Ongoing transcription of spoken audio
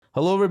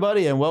Hello,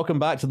 everybody, and welcome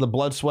back to the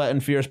Blood, Sweat,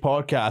 and Fears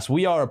podcast.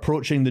 We are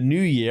approaching the new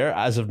year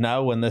as of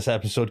now when this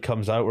episode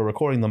comes out. We're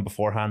recording them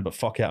beforehand, but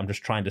fuck it, I'm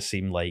just trying to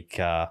seem like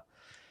I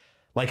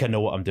know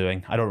what I'm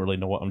doing. I don't really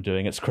know what I'm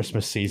doing. It's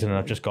Christmas season, and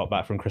I've just got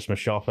back from Christmas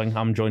shopping.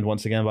 I'm joined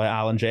once again by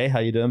Alan J. How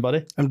you doing,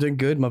 buddy? I'm doing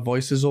good. My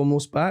voice is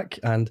almost back,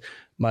 and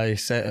my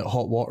set at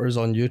Hot Water is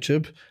on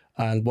YouTube,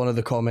 and one of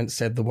the comments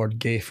said the word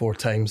gay 4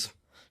 times.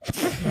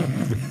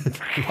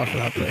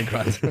 That pretty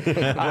grand.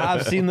 I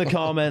have seen the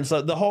comments.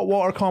 The Hot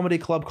Water Comedy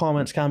Club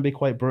comments can be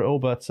quite brutal,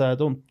 but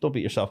don't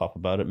beat yourself up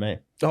about it, mate.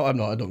 Oh, I'm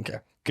not. I don't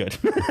care. Good.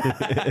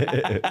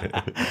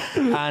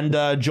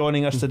 And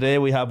joining us today,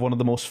 we have one of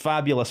the most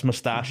fabulous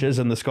moustaches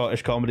in the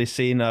Scottish comedy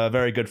scene, a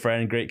very good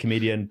friend, great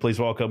comedian. Please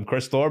welcome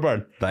Chris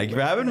Thorburn. Thank you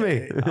for having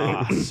me.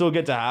 So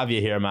good to have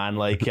you here, man.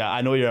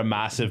 I know you're a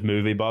massive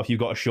movie buff.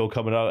 You've got a show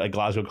coming out at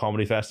Glasgow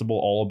Comedy Festival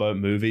all about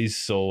movies,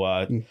 so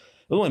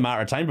it was only a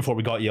matter of time before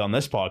we got you on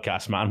this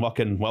podcast, man.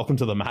 Welcome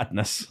to the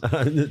madness.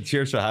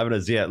 Cheers for having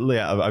us. Yeah,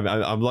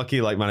 I'm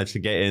lucky. Managed to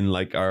get in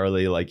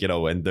early.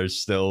 And there's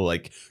still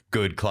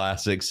good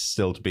classics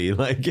still to be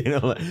we'll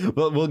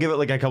give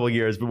it a couple of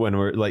years, but when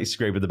we're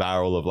scraping the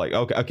barrel of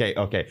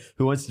okay,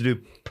 who wants to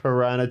do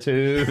Piranha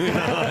 2?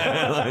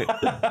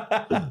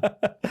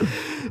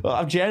 Well,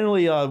 I've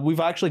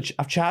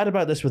chatted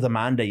about this with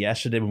Amanda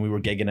yesterday when we were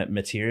gigging at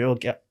Material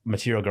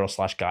Girl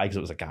 / Guy, because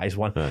it was a guy's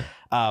one.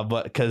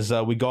 But because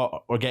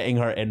we're getting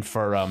her in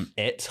for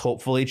It,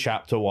 hopefully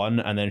chapter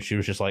 1, and then she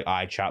was just like,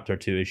 chapter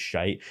 2 is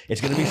shite.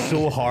 It's going to be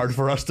so hard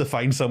for us to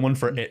find someone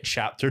for It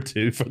chapter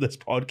 2 for this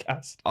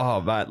podcast. Oh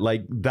man,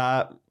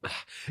 that.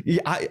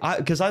 Yeah,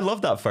 because I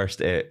love that first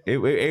It. It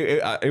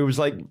was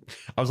I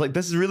was like,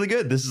 this is really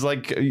good. This is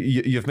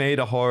you've made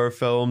a horror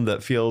film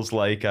that feels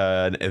like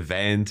an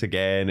event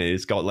again.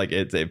 It's got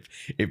it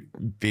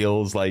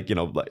feels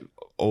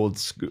old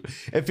school.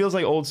 It feels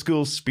like old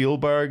school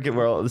Spielberg,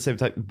 where at the same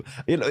time,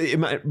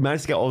 it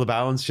managed to get all the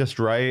balance just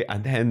right,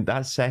 and then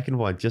that second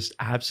one just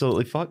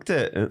absolutely fucked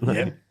it.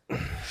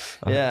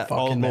 Yeah,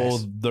 although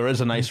there is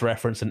a nice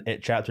reference in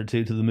It Chapter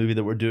 2 to the movie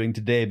that we're doing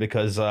today,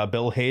 because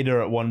Bill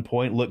Hader at one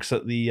point looks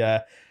at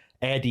the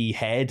Eddie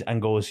head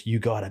and goes, "You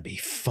gotta be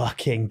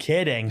fucking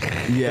kidding."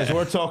 Because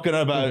we're talking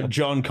about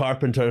John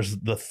Carpenter's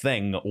The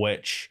Thing,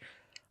 which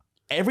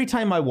every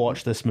time I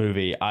watch this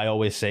movie, I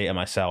always say to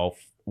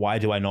myself, why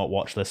do I not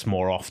watch this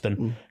more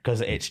often?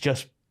 Because it's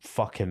just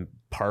fucking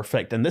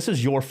perfect. And this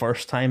is your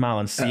first time,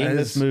 Alan, seeing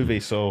this movie,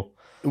 so...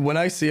 When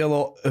I see a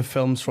lot of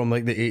films from the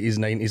 80s,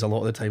 90s, a lot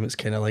of the time it's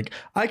kind of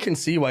I can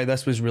see why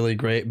this was really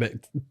great, but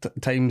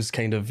times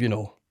kind of,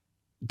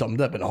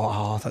 dumbed it,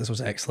 but this was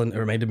excellent. It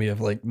reminded me of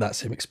that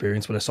same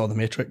experience when I saw The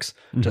Matrix,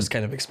 just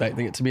kind of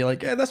expecting it to be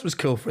this was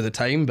cool for the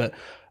time, but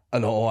I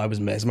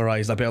was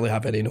mesmerized. I barely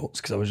have any notes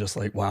because I was just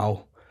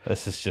wow.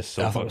 This is just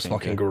so. I thought it was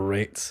fucking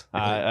great.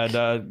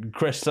 And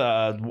Chris,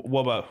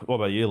 what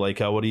about you?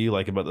 What do you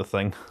like about The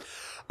Thing?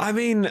 I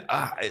mean,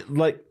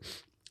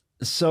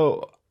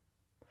 so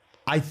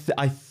I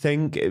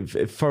think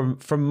from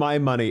my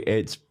money,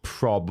 it's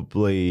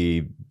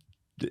probably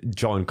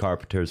John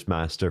Carpenter's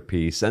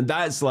masterpiece, and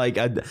that's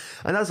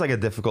a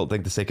difficult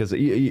thing to say, because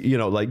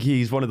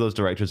he's one of those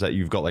directors that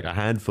you've got a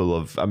handful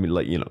of. I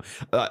mean,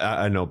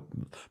 I know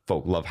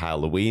folk love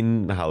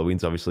Halloween.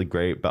 Halloween's obviously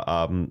great, but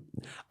I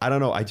don't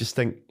know. I just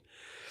think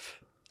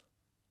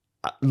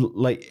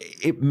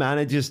it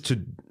manages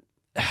to.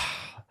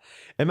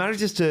 It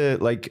manages to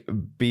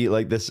be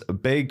this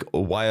big,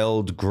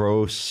 wild,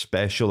 gross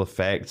special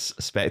effects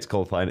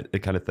spectacle kind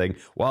of thing,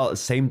 while at the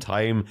same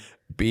time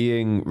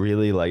being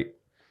really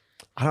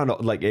I don't know,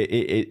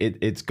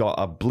 it's got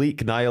a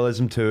bleak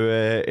nihilism to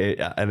it,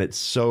 and it's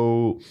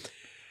so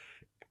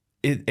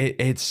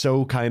it's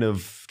so kind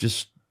of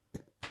just,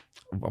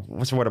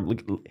 what's the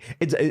word?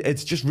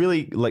 It's just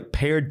really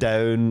pared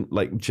down,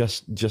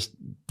 just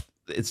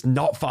it's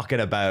not fucking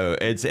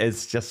about.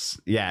 It's just,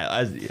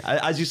 yeah,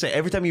 as you say,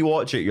 every time you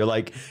watch it, you're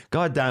like,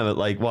 God damn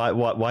it,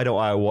 why don't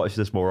I watch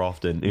this more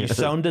often? You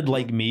sounded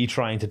like me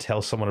trying to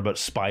tell someone about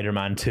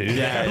Spider-Man 2.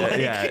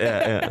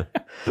 Yeah.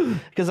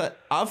 Because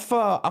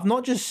I've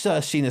not just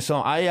seen this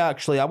song. I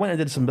went and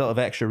did some bit of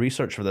extra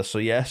research for this. So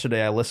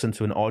yesterday I listened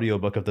to an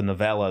audiobook of the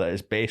novella that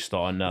is based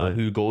on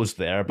Who Goes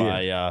There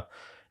by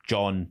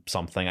John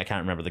something. I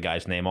can't remember the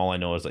guy's name. All I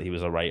know is that he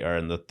was a writer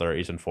in the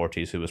 30s and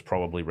 40s who was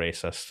probably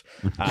racist,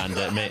 and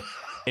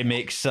it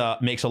makes a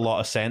lot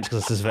of sense,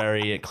 because this is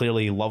very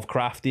clearly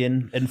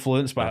Lovecraftian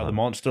influenced by how the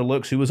monster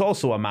looks, who was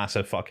also a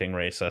massive fucking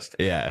racist.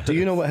 Yeah. Do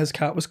you know what his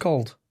cat was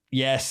called?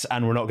 Yes,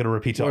 and we're not going to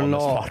repeat it on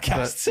this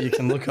podcast. But you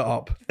can look it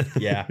up.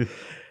 Yeah.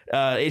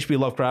 H.P.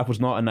 Lovecraft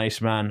was not a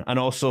nice man, and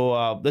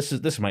also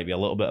this might be a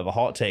little bit of a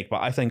hot take, but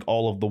I think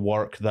all of the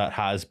work that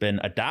has been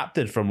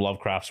adapted from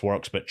Lovecraft's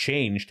works but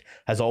changed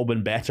has all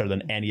been better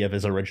than any of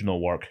his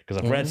original work, because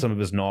I've read some of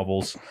his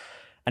novels,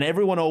 and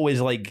everyone always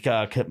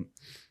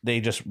they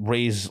just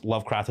raise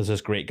Lovecraft as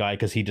this great guy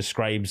because he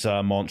describes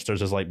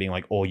monsters as being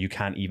oh, you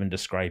can't even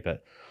describe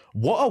it.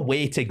 What a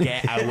way to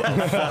get out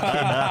of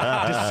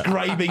fucking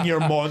describing your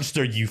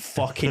monster, you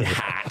fucking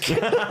hack.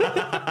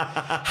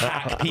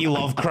 Hack P.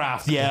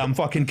 Lovecraft. Yeah, I'm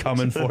fucking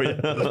coming for you.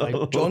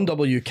 Like John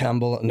W.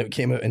 Campbell, and it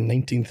came out in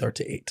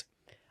 1938.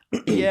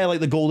 Yeah, like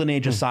the golden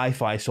age of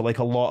sci-fi. So like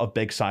a lot of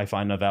big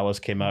sci-fi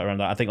novellas came out around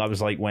that. I think that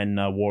was like when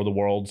War of the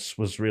Worlds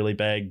was really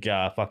big.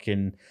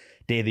 Fucking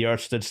Day the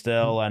Earth Stood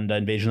Still and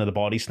Invasion of the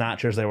Body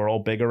Snatchers. They were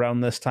all big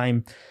around this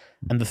time.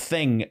 And the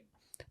thing...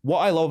 What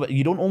I love,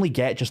 you don't only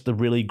get just the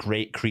really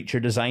great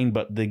creature design,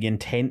 but the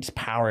intense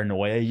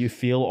paranoia you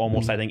feel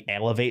almost, I think,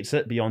 elevates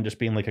it beyond just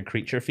being like a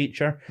creature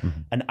feature.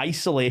 And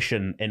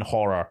isolation in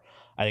horror,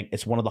 I think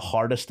it's one of the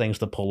hardest things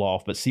to pull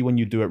off. But see, when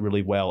you do it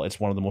really well, it's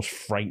one of the most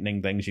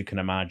frightening things you can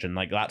imagine.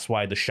 Like, that's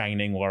why The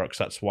Shining works.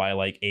 That's why,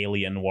 like,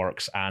 Alien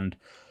works and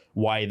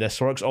why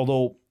this works.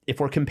 Although, if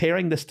we're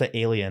comparing this to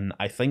Alien,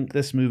 I think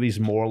this movie's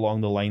more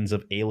along the lines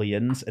of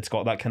Aliens. It's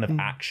got that kind of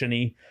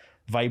action-y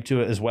vibe to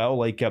it as well.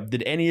 Like,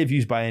 did any of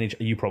you by any...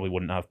 You probably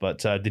wouldn't have, but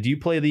did you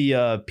play the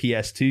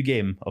PS2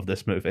 game of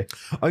this movie?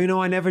 Oh, you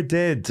know, I never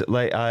did.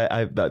 Like,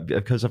 I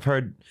because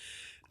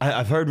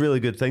I've heard really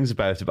good things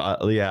about it,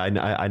 but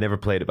I never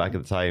played it back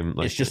at the time.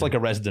 Like, it's just like a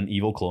Resident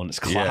Evil clone. It's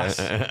class.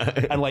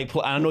 Yeah. And like,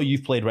 I know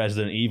you've played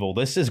Resident Evil.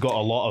 This has got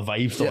a lot of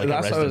vibes to like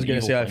that's a what I was Resident going to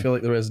Evil say. thing. I feel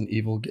like the Resident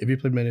Evil... Have you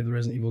played many of the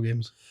Resident Evil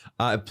games?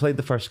 I played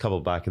the first couple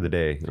back in the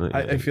day.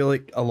 I feel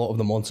like a lot of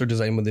the monster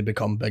design when they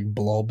become big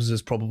blobs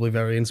is probably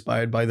very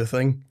inspired by The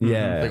Thing.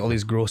 Yeah. Like all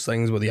these gross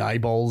things with the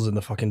eyeballs and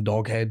the fucking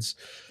dog heads.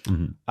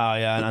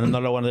 Yeah, and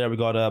another one there, we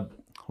got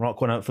knock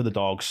one out for the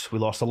dogs. We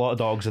lost a lot of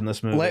dogs in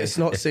this movie. Let's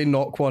not say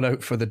knock one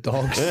out for the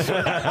dogs.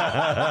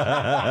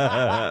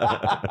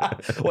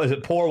 What is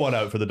it? Pour one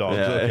out for the dogs.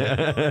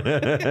 Yeah.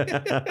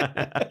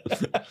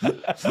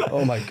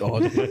 Oh my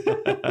god.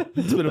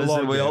 It's been a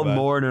long we day, all man.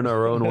 mourn in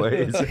our own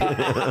ways.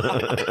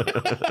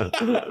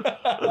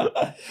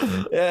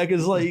 Yeah,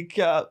 because like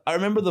I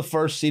remember the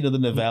first scene of the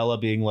novella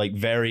being like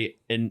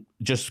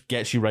just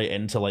gets you right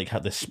into like how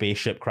the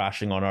spaceship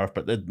crashing on Earth,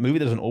 but the movie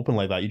doesn't open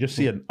like that. You just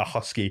see a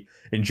husky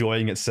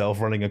enjoying itself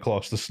running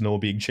across the snow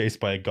being chased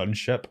by a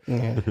gunship.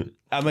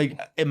 I'm like,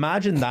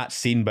 imagine that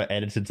scene but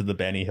edited to the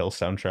Benny Hill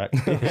soundtrack.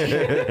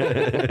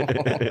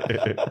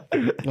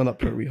 Oh, that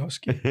poor wee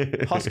husky.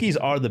 Huskies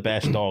are the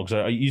best dogs.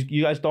 Are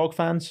you guys dog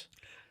fans?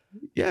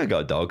 Yeah, I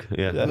got a dog.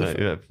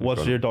 Yeah.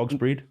 What's your dog's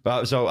breed?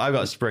 So I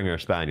got a Springer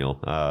Spaniel.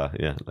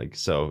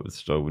 So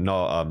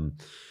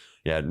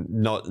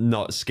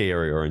not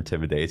scary or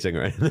intimidating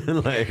or anything.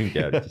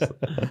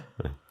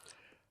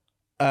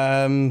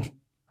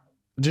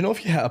 Do you know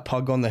if you hit a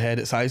pug on the head,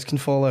 its eyes can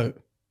fall out?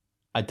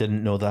 I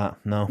didn't know that.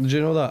 No. Did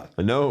you know that?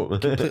 No.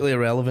 Completely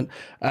irrelevant.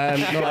 No, I've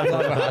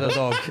never had a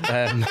dog.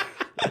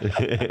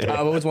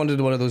 I've always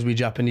wanted one of those wee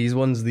Japanese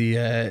ones.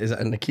 Is it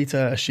a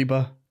Nikita, a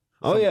Shiba?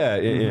 Oh yeah.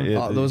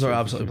 Oh, those are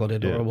absolutely bloody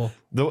adorable.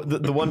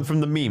 The one from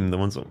the meme, the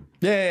ones.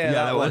 Yeah,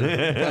 that one.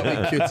 That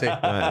wee cutie.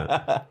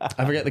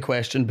 I forget the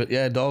question, but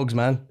yeah, dogs,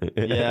 man.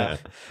 Yeah.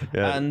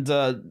 And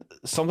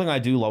something I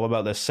do love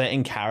about this,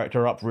 setting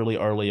character up really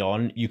early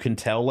on, you can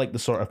tell like the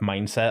sort of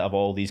mindset of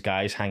all these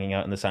guys hanging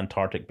out in this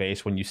Antarctic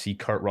base when you see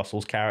Kurt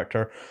Russell's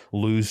character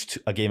lose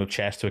a game of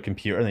chess to a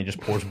computer and he just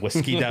pours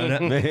whiskey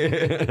down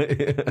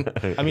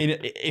it. I mean,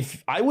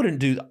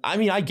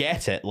 I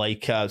get it.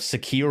 Like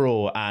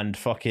Sekiro and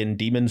fucking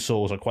Demon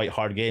Souls are quite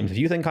hard games. If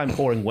you think I'm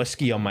pouring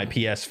whiskey on my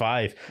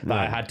PS5 that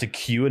I had to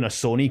queue in a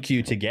Sony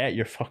queue to get,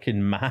 you're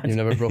fucking mad. You've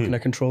never broken a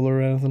controller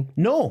or anything?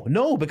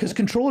 No, because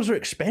controllers are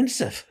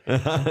expensive.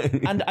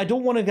 And I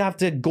don't want to have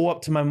to go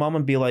up to my mom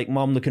and be like,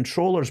 Mom, the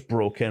controller's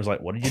broken. It's like,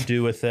 what did you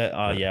do with it?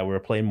 Yeah, we were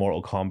playing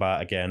Mortal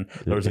Kombat again.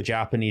 There was a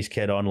Japanese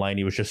kid online.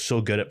 He was just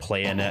so good at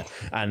playing it.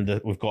 And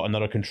we've got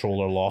another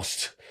controller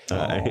lost.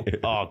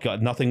 Oh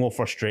god, nothing will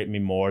frustrate me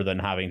more than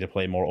having to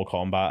play Mortal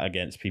Kombat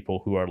against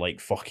people who are like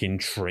fucking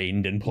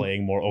trained in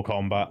playing Mortal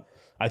Kombat.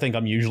 I think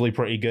I'm usually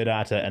pretty good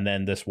at it, and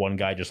then this one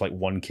guy just like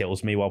one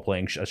kills me while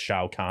playing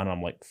Shao Kahn.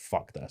 I'm like,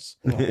 fuck this.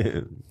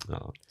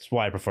 That's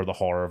why I prefer the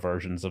horror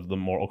versions of the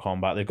Mortal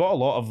Kombat. They've got a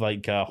lot of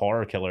like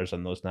horror killers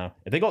in those now.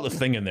 If they got the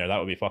Thing in there, that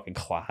would be fucking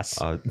class.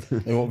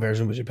 What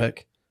version would you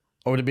pick?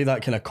 Or would it be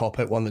that kind of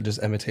cop-out one that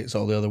just imitates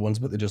all the other ones,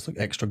 but they just look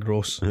extra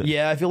gross?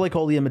 Yeah, I feel like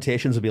all the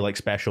imitations would be like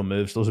special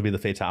moves. Those would be the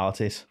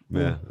fatalities.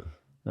 Yeah.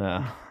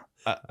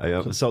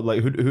 So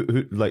like who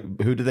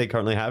do they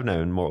currently have now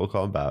in Mortal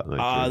Kombat?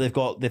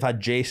 Like, they've had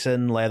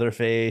Jason,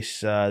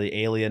 Leatherface, the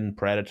Alien,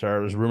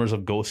 Predator. There's rumors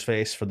of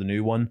Ghostface for the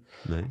new one.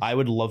 Nice. I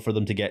would love for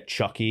them to get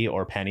Chucky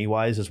or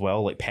Pennywise as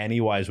well. Like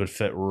Pennywise would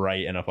fit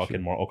right in a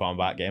fucking Mortal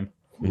Kombat game.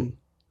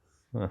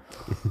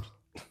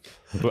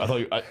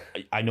 But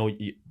I know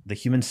the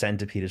human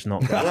centipede is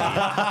not going to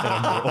be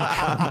in a Mortal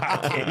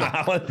Kombat game,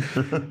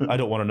 Alan. I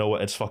don't want to know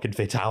what its fucking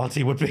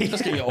fatality would be.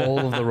 Just get all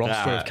of the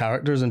roster of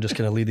characters and just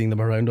kind of leading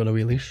them around on a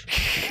wee leash.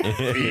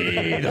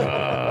 Feed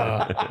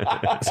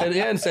her.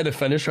 Instead of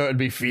finish her, it'd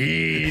be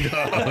feed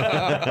her.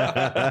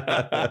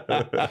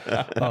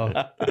 Oh,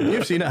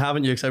 you've seen it,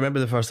 haven't you? Because I remember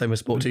the first time I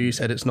spoke to you, you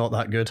said it's not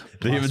that good.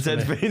 The human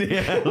centipede.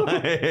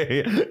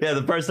 Yeah,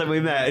 the first time we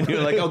met, and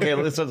you're like, okay,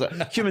 listen,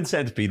 human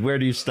centipede, where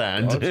do you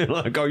stand?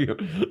 Like, are you?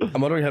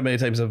 I'm wondering how many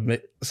times I've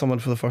met someone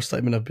for the first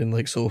time and I've been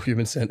like, so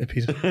human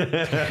centipede.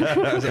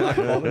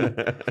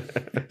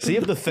 See,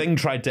 if the Thing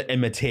tried to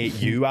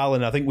imitate you,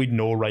 Alan, I think we'd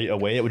know right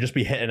away. It would just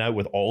be hitting out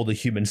with all the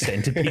human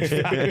centipede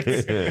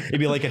facts. It'd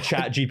be like a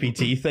chat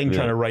GPT thing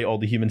trying to write all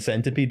the human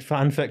centipede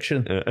fan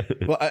fiction.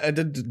 Well, I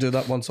did do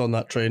that once on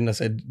that train. I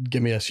said,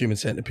 give me a human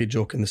centipede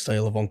joke in the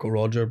style of Uncle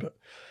Roger, but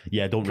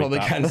yeah, don't probably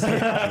can't say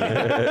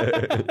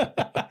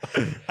that.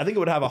 I think it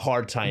would have a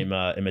hard time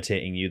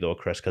imitating you though,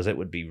 Chris, because it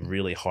would be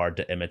really hard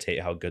to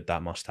imitate how good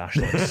that mustache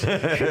looks.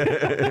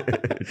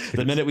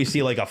 The minute we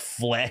see like a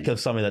fleck of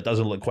something that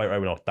doesn't look quite right,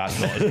 we know that's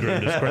not as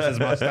groomed as Chris's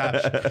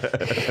mustache.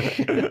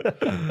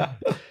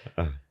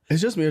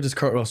 It's just me, or does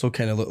Kurt Russell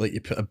kind of look like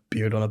you put a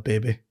beard on a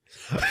baby?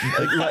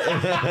 I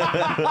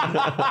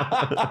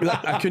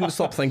couldn't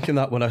stop thinking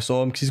that when I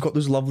saw him, because he's got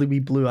those lovely wee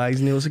blue eyes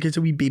and he looks like it's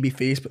a wee baby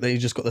face, but then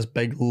he's just got this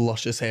big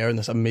luscious hair and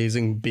this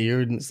amazing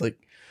beard, and it's like,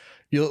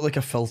 you look like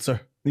a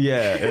filter.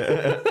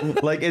 Yeah,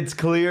 like it's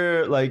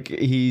clear, like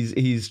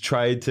he's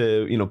tried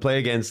to, you know, play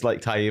against like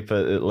type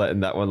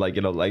and that one, like,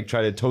 you know, like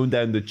try to tone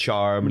down the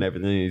charm and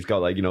everything. He's got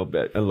like, you know,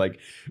 and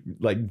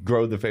like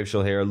grow the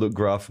facial hair, look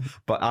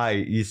gruff, but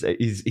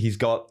he's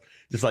got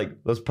just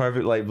like those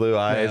perfect like blue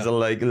eyes and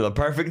like the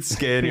perfect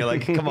skin. You're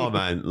like, come on,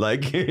 man,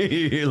 like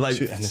you're like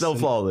still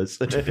flawless.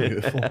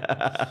 Beautiful.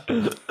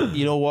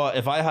 You know what?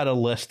 If I had a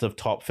list of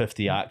top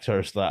 50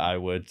 actors that I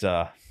would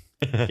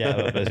get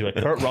a bit busy with,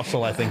 Kurt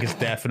Russell, I think, is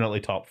definitely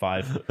top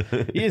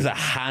 5. He is a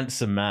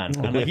handsome man,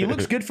 and like he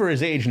looks good for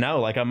his age now.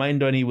 Like I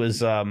mind when he was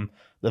the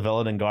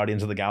villain in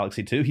Guardians of the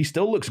Galaxy 2. He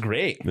still looks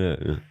great.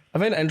 Yeah. I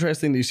find it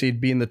interesting that you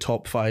said be in the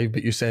top 5,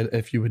 but you said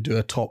if you would do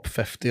a top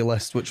 50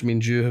 list, which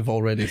means you have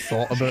already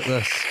thought about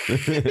this.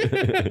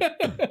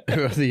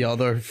 Who are the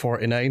other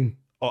 49?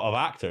 Of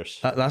actors.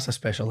 That's a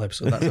special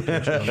episode. That's a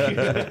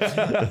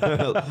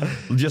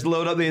Patreon. Just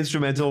load up the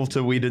instrumental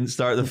to "We Didn't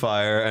Start the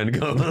Fire" and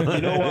go.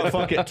 You know what?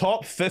 Fuck it.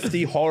 Top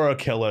 50 horror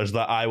killers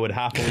that I would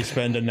happily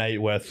spend a night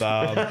with.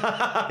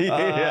 Where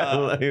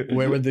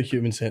would the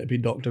human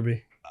centipede doctor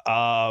be?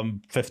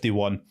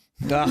 51.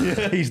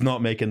 He's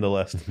not making the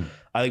list.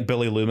 I think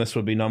Billy Loomis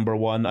would be number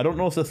 1. I don't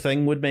know if the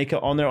Thing would make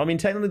it on there. I mean,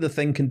 technically the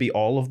Thing can be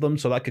all of them,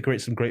 so that could create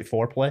some great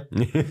foreplay.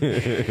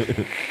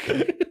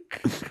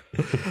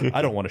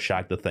 I don't want to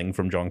shag the Thing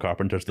from John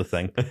Carpenter's The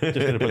Thing. Just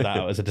going to put that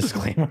out as a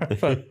disclaimer.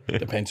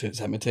 Depends who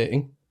it's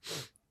imitating.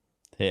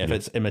 Hey, if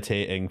it's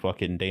imitating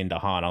fucking Dane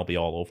DeHaan, I'll be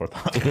all over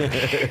that.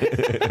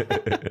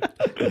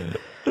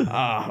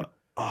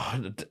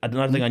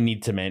 Another thing I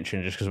need to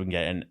mention, just because we can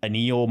get in,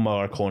 Ennio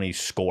Morricone's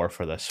score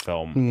for this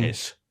film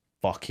is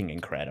fucking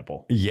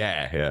incredible.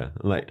 Yeah,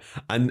 like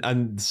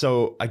and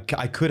so I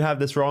could have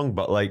this wrong,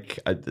 but like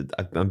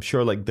I'm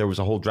sure like there was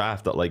a whole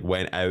draft that like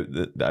went out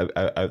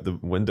the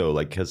window,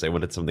 like because they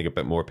wanted something a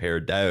bit more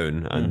pared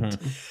down, and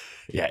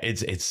yeah,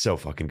 it's so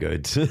fucking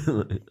good.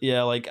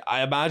 Yeah, like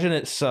I imagine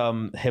it's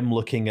him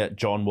looking at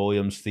John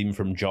Williams' theme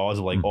from Jaws,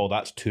 like, oh,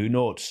 that's 2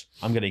 notes.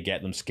 I'm gonna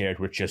get them scared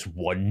with just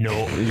 1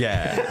 note.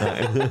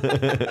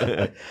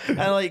 Yeah.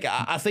 And like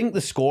I think the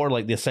score,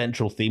 like the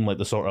essential theme, like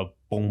the sort of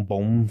boom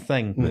boom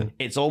thing,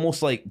 it's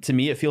almost like, to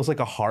me, it feels like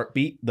a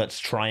heartbeat that's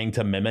trying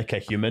to mimic a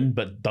human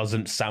but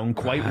doesn't sound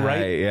quite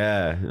right.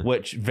 Yeah.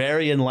 Which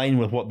very in line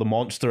with what the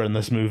monster in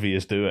this movie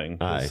is doing.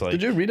 Like,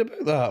 did you read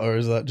about that, or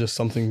is that just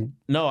something?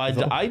 No,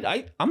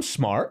 I'm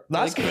smart.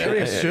 That's like, a very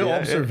astute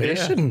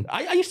observation.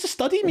 I used to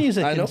study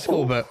music. I know,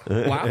 school. But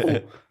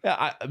wow. Yeah,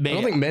 I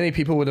don't think many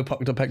people would have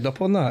picked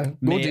up on that.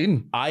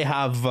 Dean.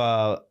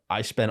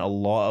 I spent a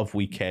lot of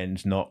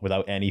weekends not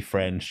without any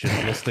friends,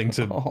 just listening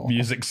to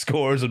music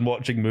scores and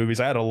watching movies.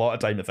 I had a lot of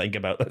time to think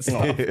about this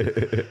stuff.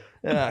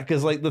 Yeah,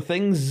 because like the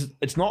things,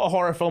 it's not a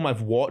horror film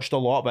I've watched a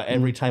lot, but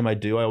every time I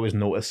do, I always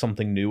notice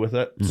something new with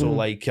it. So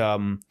like,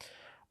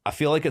 I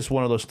feel like it's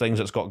one of those things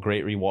that's got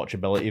great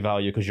rewatchability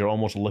value, because you're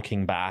almost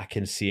looking back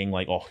and seeing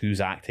like, oh,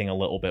 who's acting a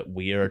little bit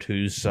weird,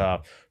 who's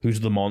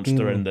the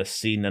monster in this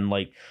scene, and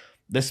like.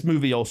 This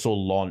movie also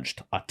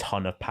launched a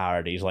ton of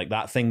parodies, like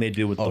that thing they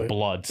do with the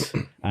blood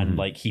and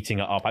like heating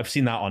it up. I've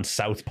seen that on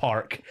South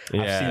Park.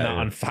 I've seen that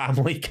on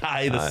Family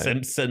Guy, The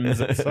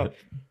Simpsons, and stuff.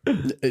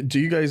 Do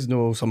you guys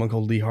know someone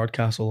called Lee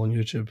Hardcastle on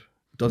YouTube?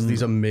 Does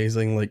these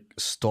amazing like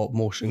stop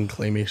motion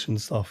claymation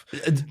stuff.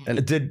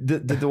 And did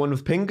the one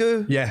with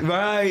Pingu? Yeah,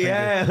 right. Pingu.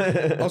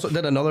 Yeah. Also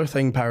did another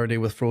thing parody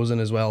with Frozen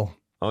as well.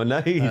 Oh,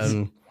 nice.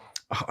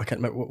 I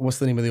can't remember what's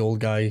the name of the old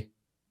guy.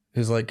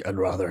 He's like, I'd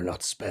rather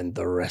not spend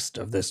the rest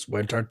of this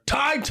winter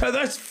tied to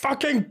this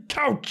fucking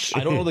couch.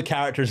 I don't know the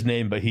character's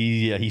name, but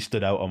he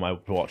stood out on my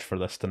watch for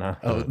this tonight.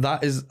 Oh,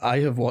 I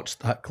have watched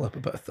that clip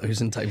about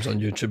 1,000 times on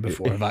YouTube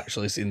before I've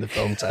actually seen the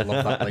film, because I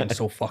love that line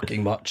so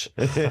fucking much.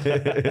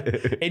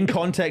 In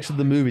context of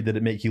the movie, did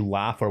it make you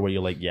laugh, or were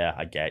you like, yeah,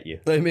 I get you?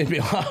 They made me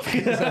laugh.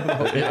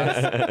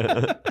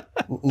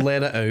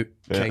 Let it out,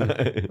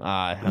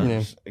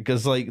 King.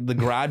 Because like the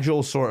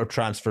gradual sort of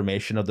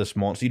transformation of this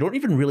monster, you don't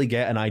even really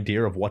get an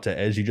idea of what it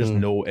is. You just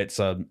know it's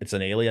an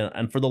alien.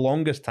 And for the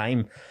longest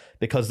time,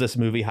 because this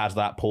movie has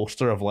that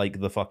poster of like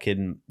the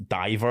fucking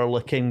diver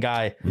looking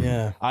guy.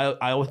 Yeah. I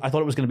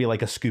thought it was going to be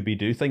like a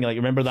Scooby-Doo thing. Like,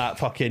 remember that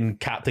fucking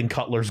Captain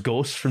Cutler's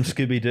ghost from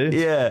Scooby-Doo?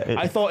 Yeah.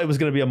 I thought it was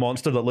going to be a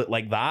monster that looked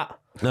like that.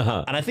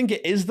 Uh-huh. And I think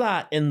it is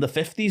that in the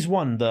 50s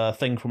one, the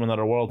Thing from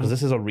Another World, because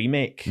this is a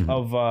remake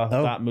of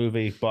that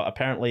movie. But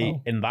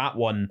apparently in that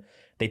one,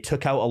 they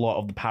took out a lot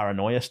of the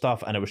paranoia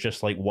stuff, and it was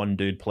just like one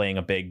dude playing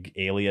a big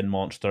alien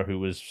monster who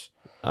was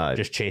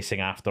just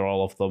chasing after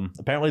all of them.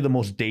 Apparently the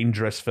most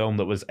dangerous film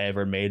that was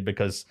ever made,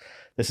 because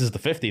this is the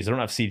 50s. They don't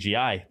have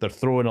CGI. They're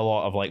throwing a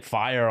lot of like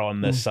fire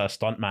on this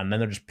stuntman. Then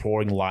they're just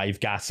pouring live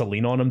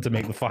gasoline on him to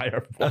make the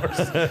fire worse.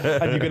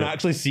 And you can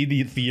actually see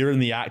the fear in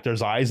the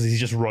actor's eyes as he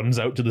just runs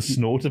out to the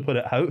snow to put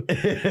it out.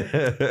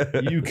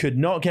 You could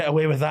not get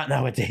away with that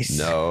nowadays.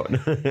 No.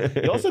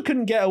 You also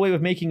couldn't get away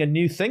with making a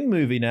new Thing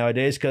movie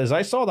nowadays, because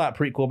I saw that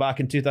prequel back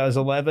in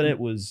 2011. It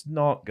was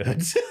not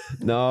good.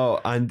 No,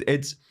 and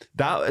it's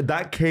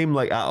that came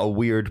like at a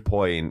weird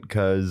point,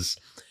 because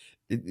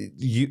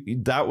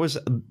that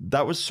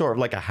was sort of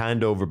like a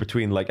handover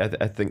between like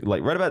I think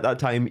like right about that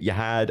time you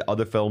had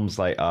other films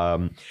like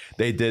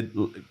they did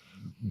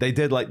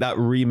like that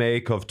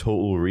remake of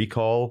Total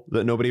Recall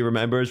that nobody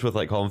remembers with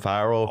like Colin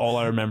Farrell. All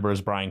I remember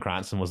is Bryan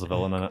Cranston was the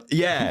villain in it.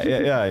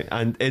 Yeah.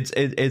 And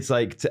it's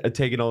like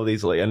taking all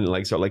these like and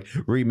like sort of like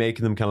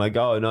remaking them kind of like,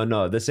 oh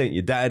no, this ain't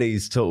your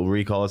daddy's Total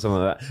Recall or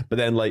something like that. But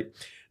then like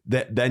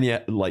then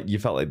you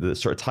felt like the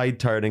sort of tide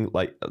turning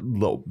like a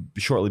little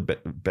shortly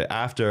bit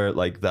after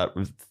like that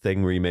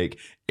Thing remake,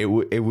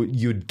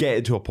 you'd get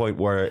it to a point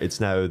where it's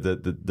now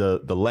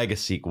the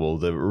legacy sequel,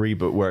 the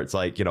reboot, where it's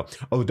like, you know,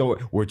 oh, don't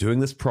worry, we're doing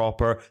this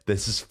proper,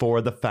 this is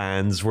for the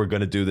fans, we're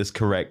going to do this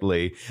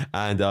correctly.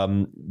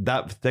 And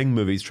that Thing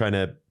movie's trying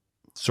to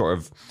sort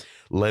of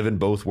live in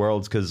both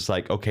worlds, because it's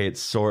like, okay,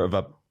 it's sort of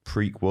a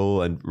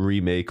prequel and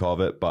remake of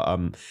it, but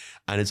and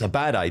it's a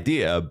bad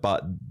idea,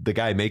 but the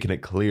guy making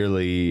it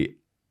clearly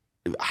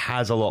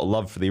has a lot of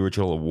love for the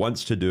original and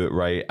wants to do it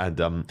right.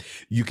 And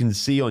you can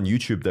see on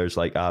YouTube there's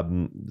like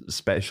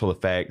special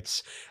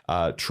effects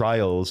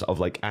trials of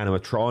like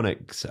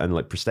animatronics and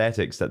like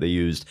prosthetics that they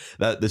used,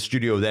 that the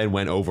studio then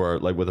went over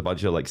like with a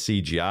bunch of like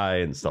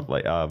CGI and stuff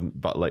like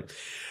but like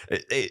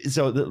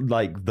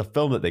like the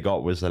film that they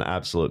got was an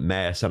absolute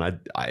mess, and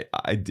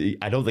I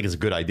don't think it's a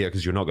good idea,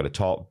 because you're not going to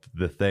top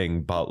the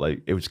Thing, but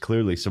like it was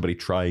clearly somebody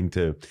trying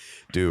to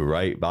do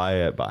right by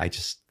it. But I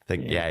just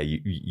think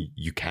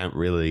you can't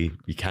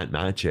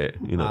match it,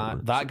 you know.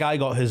 That guy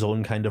got his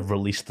own kind of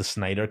release the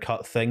Snyder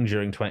cut thing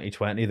during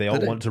 2020. They all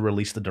want to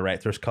release the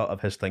director's cut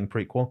of his Thing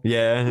prequel,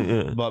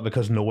 but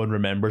because no one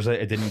remembers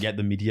it didn't get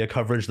the media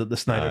coverage that the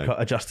Snyder cut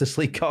of Justice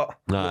League got.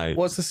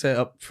 What's the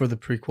setup for the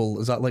prequel?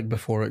 Is that like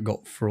before it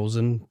got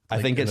frozen?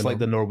 I think it's like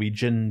the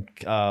Norwegian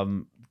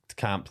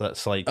camp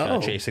that's like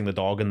chasing the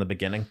dog in the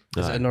beginning.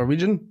 Is it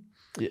Norwegian?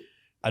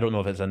 I don't know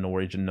if it's in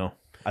Norwegian. No,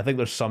 I think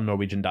there's some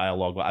Norwegian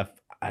dialogue, but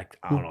I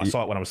don't know. I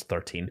saw it when I was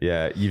 13.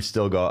 Yeah, you've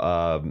still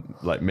got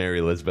like Mary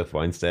Elizabeth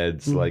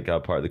Winstead's like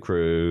part of the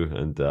crew,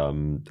 and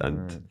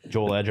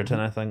Joel Edgerton,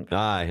 I think.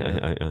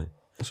 Aye.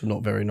 So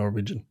not very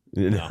Norwegian.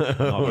 No,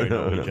 not very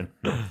Norwegian.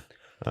 No.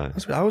 I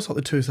always thought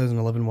the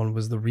 2011 one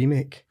was the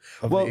remake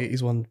of the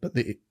 80s one, but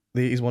the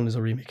 80s one is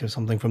a remake of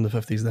something from the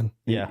 50s then.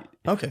 Yeah.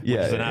 Okay.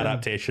 Yeah. It's an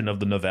adaptation of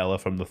the novella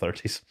from the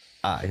 30s.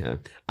 Aye.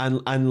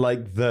 And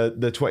like the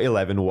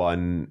 2011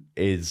 one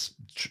is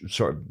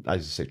sort of, as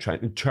you say,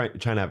 trying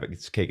to have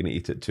its cake and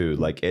eat it too.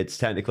 Like, it's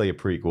technically a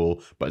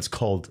prequel, but it's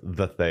called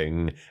The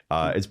Thing.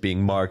 It's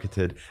being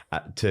marketed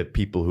to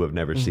people who have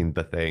never seen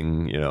The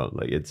Thing. You know,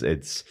 like it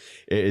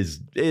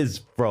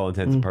is for all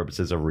intents and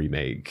purposes a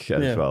remake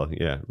as well.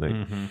 Yeah. Like,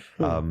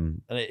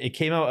 and it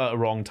came out at a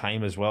wrong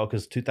time as well,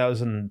 because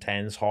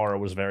 2010's horror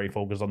was very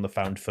focused on the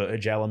found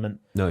footage element.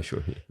 No,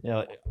 sure. Yeah,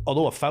 like,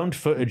 although a found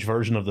footage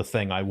version of The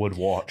Thing I would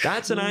watch.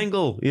 That's an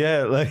angle.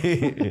 Yeah, like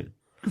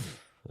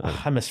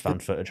I miss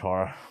found footage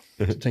horror.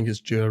 I think it's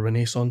due a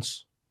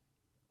renaissance.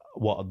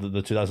 What,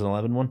 the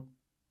 2011 one?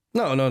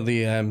 No,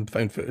 the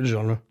found footage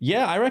genre.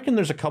 Yeah, I reckon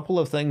there's a couple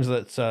of things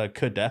that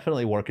could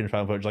definitely work in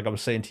found footage. Like I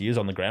was saying to you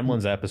on the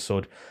Gremlins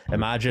episode,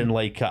 imagine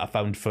like a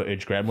found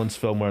footage Gremlins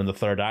film where in the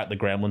third act the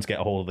Gremlins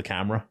get a hold of the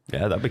camera.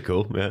 Yeah, that'd be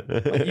cool. Yeah.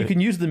 Like, you can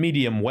use the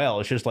medium well.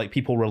 It's just like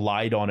people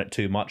relied on it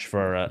too much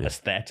for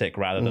aesthetic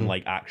rather than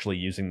like actually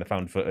using the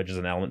found footage as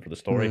an element for the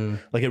story.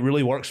 Like, it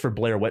really works for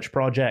Blair Witch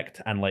Project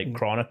and like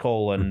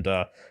Chronicle and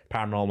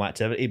Paranormal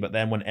Activity, but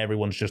then when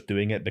everyone's just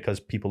doing it because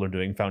people are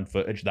doing found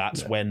footage,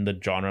 that's when the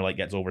genre like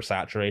gets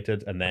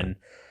oversaturated, and then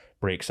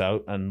breaks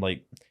out, and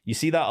like you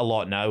see that a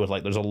lot now with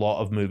like there's a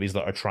lot of movies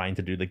that are trying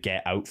to do the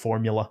Get Out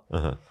formula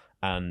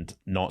and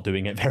not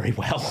doing it very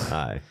well.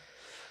 Aye.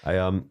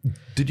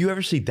 Did you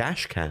ever see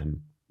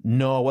Dashcam?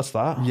 No, what's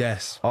that?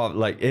 Yes. Oh,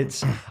 like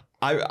it's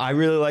I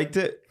really liked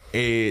it.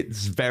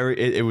 It's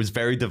it was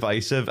very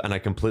divisive, and I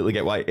completely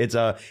get why. It's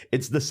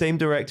the same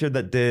director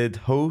that did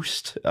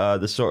Host,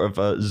 the sort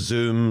of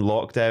Zoom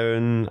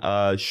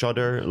lockdown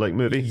Shudder like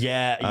movie.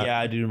 Yeah,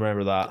 I do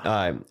remember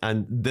that.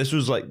 And this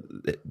was like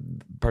the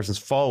person's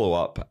follow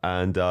up,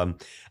 and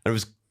it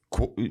was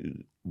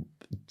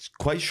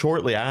quite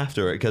shortly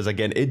after it, because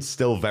again, it's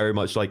still very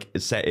much like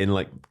set in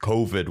like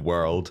COVID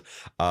world.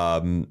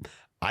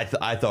 I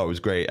thought it was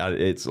great.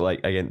 It's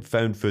like, again,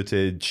 found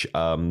footage.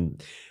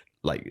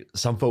 Like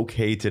some folk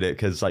hated it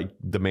because like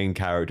the main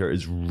character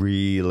is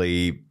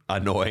really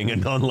annoying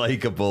and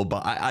unlikable,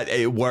 but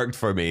it worked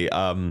for me.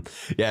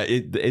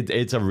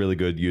 It's a really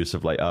good use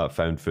of like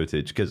found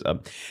footage,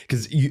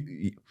 because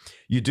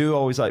you do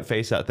always like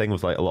face that thing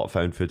with like a lot of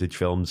found footage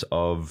films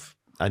of.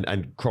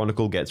 And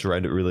Chronicle gets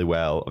around it really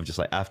well, of just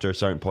like, after a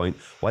certain point,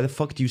 why the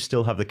fuck do you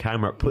still have the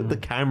camera? Put the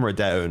camera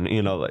down,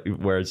 you know, like,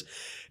 whereas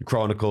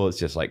Chronicle, it's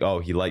just like, oh,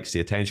 he likes the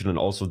attention, and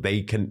also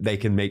they can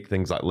make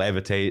things like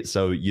levitate,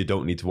 so you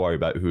don't need to worry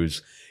about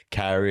who's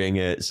carrying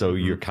it, so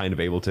you're kind of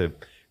able to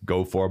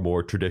go for a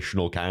more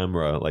traditional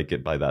camera like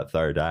it by that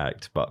third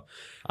act. But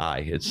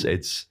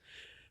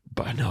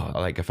but no,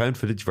 like a found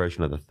footage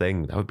version of The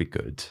Thing, that would be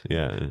good.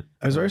 Yeah.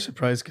 I was very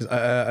surprised because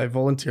I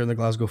volunteer in the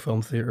Glasgow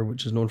Film Theatre,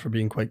 which is known for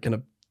being quite kind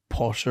of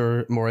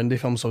posher, more indie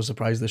films. So I was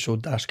surprised they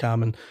showed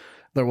Dashcam, and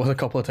there was a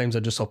couple of times I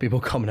just saw people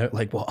coming out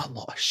like, what a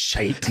lot of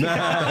shite.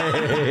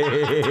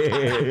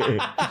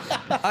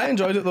 I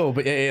enjoyed it though,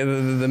 but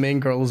the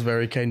main girl was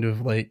very kind of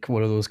like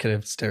one of those kind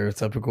of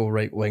stereotypical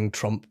right-wing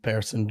Trump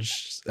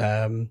persons.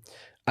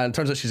 And it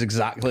turns out she's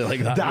exactly like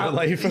that in real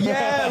life.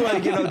 Yeah,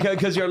 like, you know,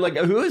 because you're like,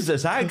 who is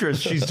this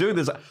actress? She's doing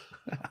this.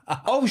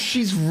 Oh,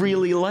 she's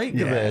really like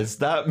this.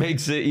 That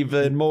makes it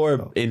even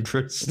more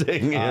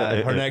interesting.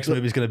 Her next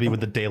movie is going to be with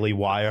the Daily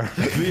Wire.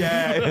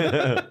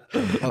 Yeah.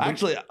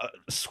 Actually,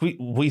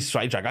 we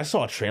sidetrack. I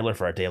saw a trailer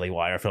for a Daily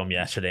Wire film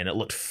yesterday, and it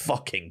looked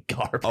fucking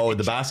garbage. Oh,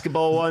 the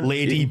basketball one?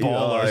 Lady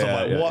Ballers.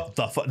 I'm like, what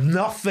the fuck?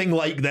 Nothing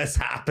like this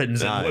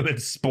happens in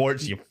women's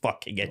sports, you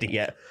fucking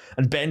idiot.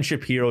 And Ben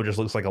Shapiro just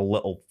looks like a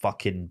little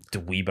fucking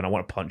dweeb, and I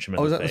want to punch him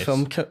in the face. Oh, is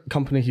that the film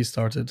company he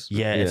started?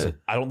 Yeah.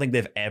 I don't think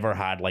they've ever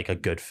had like a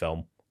good film.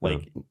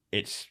 Like,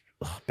 it's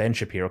Ben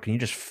Shapiro, can you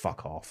just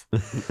fuck off?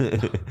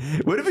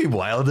 Would it be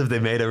wild if they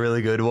made a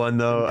really good one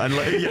though? And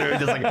like, you know,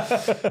 just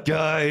like,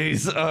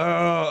 guys,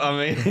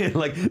 I mean,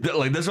 like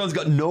this one's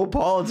got no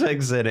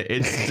politics in it.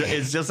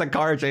 It's just a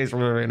car chase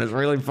movie, and it's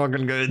really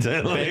fucking good.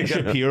 Ben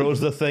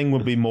Shapiro's The Thing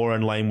would be more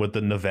in line with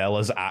the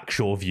novella's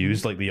actual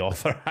views, like the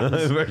author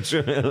has.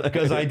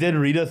 Because I did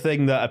read a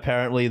thing that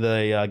apparently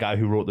the guy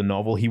who wrote the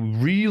novel, he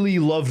really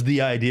loved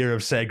the idea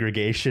of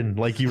segregation.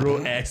 Like, he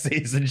wrote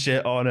essays and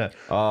shit on it.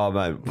 Oh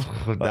man,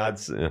 that's.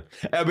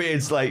 I mean,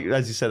 it's like,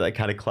 as you said, that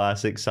kind of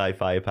classic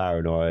sci-fi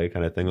paranoia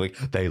kind of thing. Like,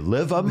 they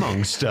live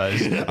amongst us.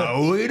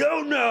 We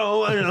don't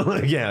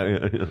know.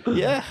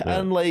 Yeah.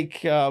 And like,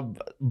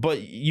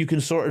 but you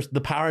can sort of, the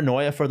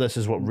paranoia for this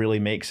is what really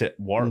makes it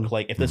work.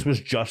 Like, if this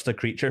was just a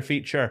creature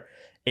feature,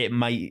 it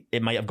might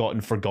have gotten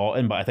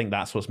forgotten. But I think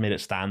that's what's made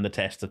it stand the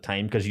test of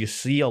time, because you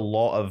see a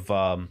lot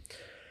of.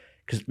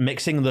 Because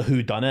mixing the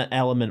whodunit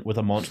element with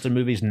a monster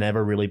movie's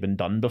never really been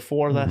done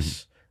before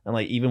this. And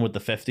like, even with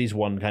the 50s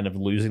one kind of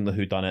losing the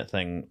whodunit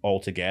thing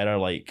altogether,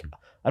 like,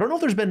 I don't know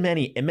if there's been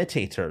many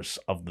imitators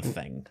of The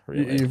Thing,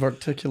 really. You've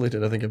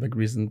articulated, I think, a big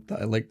reason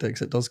that I liked it,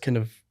 because it does kind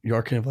of,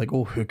 you're kind of like,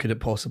 oh, who could it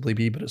possibly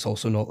be? But it's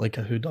also not like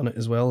a whodunit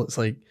as well. It's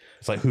like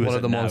who one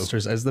of the now?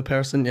 monsters is the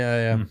person.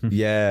 Yeah.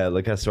 Yeah,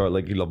 like a sort of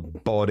like, you know,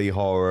 body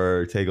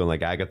horror, take on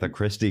like Agatha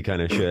Christie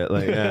kind of shit.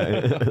 Like,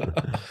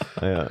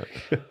 yeah.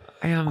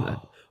 I am.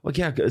 Well,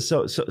 yeah.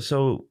 So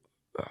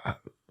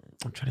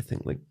I'm trying to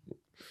think, like,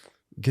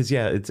 because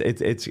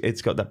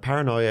it's got that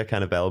paranoia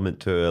kind of element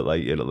to it,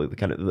 like, you know, like the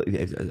kind of,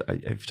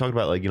 if you talk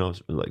about like, you know,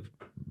 like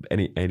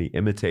any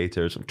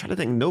imitators, I'm trying to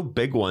think, no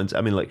big ones. I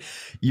mean, like,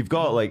 you've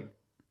got like,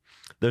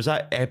 there's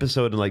that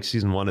episode in like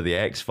season 1 of the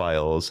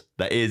X-Files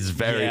that is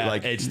very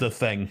like, it's The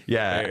Thing.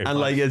 Yeah, and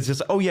like, it's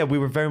just, oh yeah, we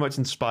were very much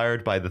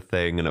inspired by The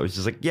Thing, and it was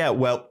just like, yeah,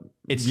 well,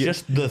 it's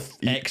just the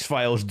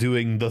X-Files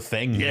doing The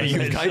Thing. Yeah,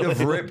 you've kind of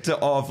ripped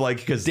it off, like,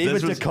 because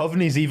David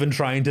Duchovny's even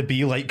trying to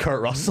be like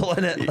Kurt Russell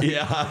in it. Like,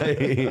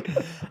 yeah,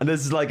 and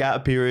this is like at a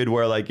period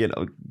where, like, you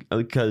know,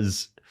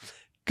 because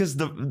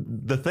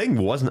the Thing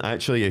wasn't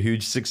actually a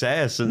huge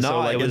success, and so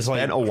like, it was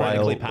spent like a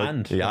while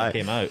panned when it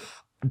came out.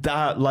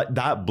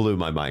 That blew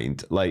my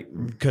mind, like,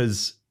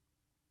 because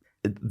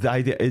the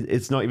idea,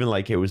 it's not even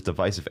like it was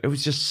divisive, it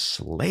was just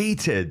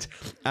slated,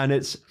 and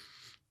it's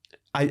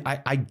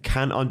I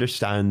can't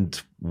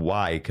understand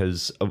why?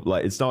 Because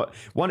like it's not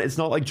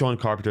like John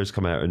Carpenter's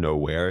come out of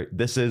nowhere.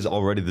 This is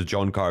already the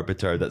John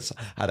Carpenter that's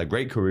had a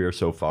great career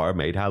so far,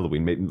 made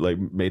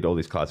Halloween, made all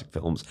these classic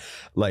films.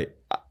 Like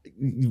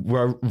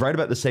we're right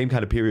about the same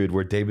kind of period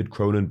where David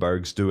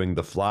Cronenberg's doing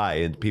The Fly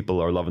and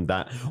people are loving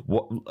that.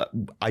 What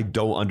I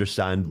don't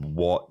understand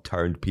what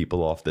turned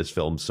people off this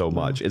film so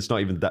much. It's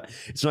not even that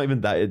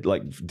it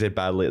like did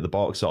badly at the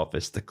box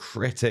office. The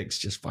critics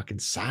just fucking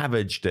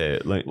savaged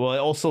it. Like, well, it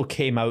also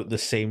came out the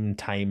same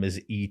time as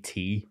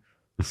E.T.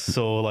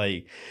 So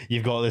like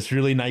you've got this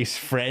really nice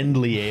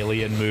friendly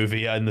alien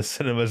movie in the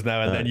cinemas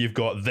now, and then you've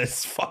got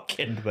this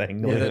fucking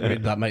thing. Yeah,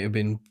 that might have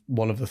been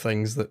one of the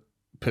things that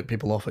put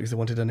people off, because they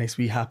wanted a nice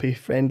wee happy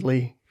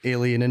friendly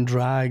alien in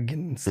drag,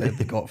 and instead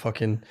they got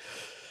fucking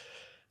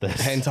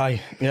this hentai.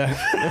 Yeah.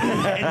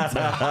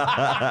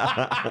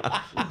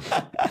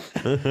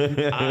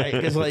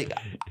 Because like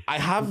I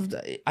have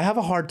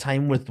a hard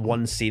time with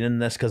one scene in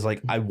this, because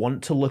like I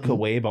want to look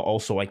away but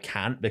also I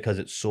can't because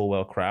it's so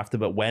well crafted.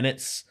 But when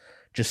it's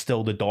just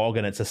still the dog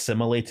and it's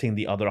assimilating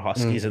the other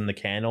huskies in the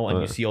kennel, and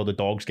you see all the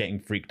dogs getting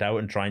freaked out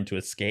and trying to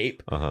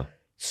escape,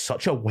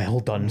 such a well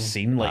done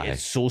scene. Like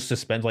it's so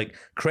suspenseful. Like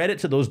credit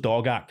to those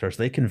dog actors,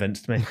 they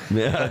convinced me.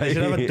 They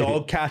should have a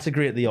dog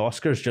category at the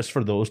Oscars just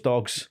for those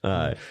dogs.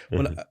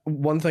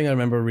 One thing I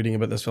remember reading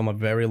about this film a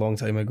very long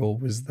time ago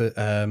was that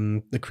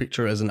the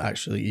creature isn't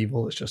actually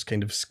evil, it's just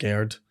kind of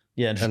scared.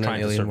 Yeah, just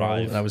trying to survive.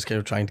 World. And I was kind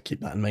of trying to keep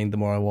that in mind the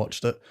more I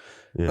watched it.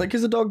 Like,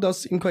 because the dog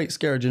does seem quite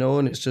scared, you know,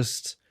 and it's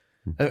just,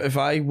 if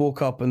I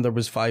woke up and there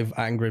was 5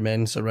 angry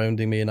men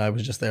surrounding me and I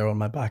was just there on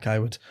my back, I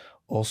would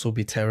also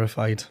be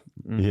terrified.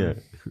 Yeah.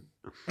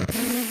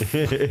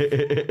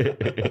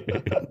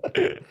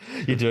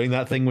 You're doing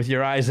that thing with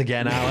your eyes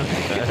again, Alan.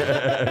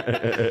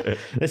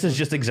 This is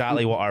just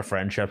exactly what our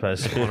friendship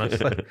is,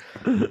 honestly.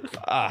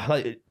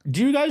 Like,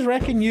 do you guys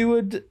reckon you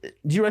would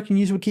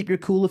keep your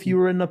cool if you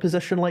were in a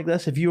position like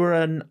this? If you were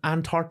an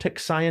Antarctic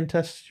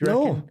scientist, do you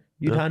reckon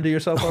you'd handle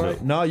yourself all right?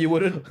 No, you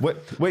wouldn't. Wait,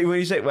 when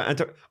you say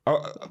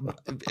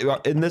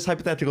in this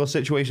hypothetical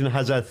situation,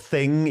 has a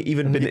thing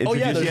even been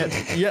introduced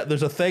yet? Yeah,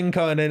 there's a thing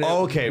coming in.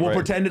 Oh, okay, we'll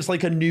pretend it's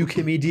like a new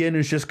comedian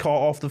who's just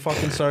caught off the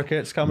fucking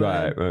circuits coming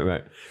in.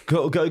 Right.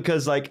 Cool,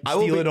 because like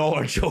stealing all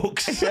our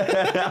jokes. Well,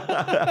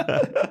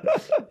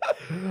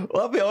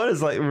 I'll be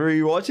honest, like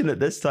we were watching it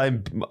this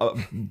time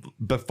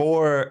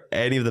before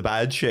any of the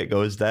bad shit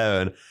goes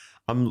down.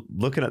 I'm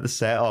looking at the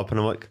setup and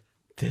I'm like,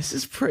 this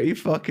is pretty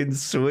fucking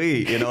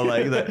sweet, you know,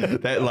 like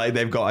that like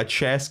they've got a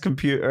chess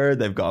computer,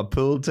 they've got a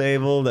pool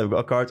table, they've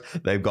got cards,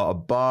 they've got a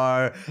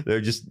bar,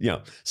 they're just, you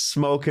know,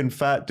 smoking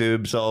fat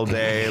dubs all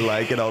day,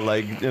 like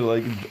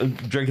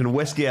drinking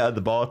whiskey out of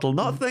the bottle,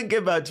 not thinking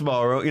about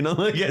tomorrow, you know,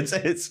 like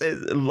it's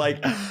like,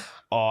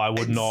 oh, I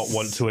would not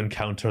want to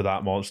encounter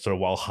that monster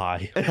while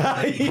high.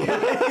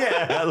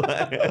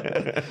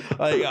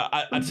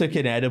 I took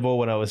an edible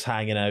when I was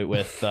hanging out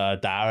with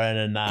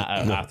Darren and that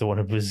after one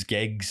of his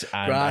gigs,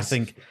 and I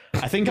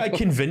think I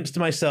convinced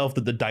myself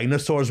that the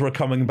dinosaurs were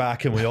coming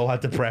back and we all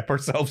had to prep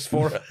ourselves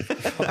for it.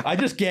 I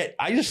just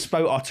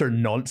spout utter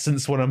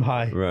nonsense when I'm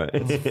high. Right.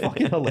 It's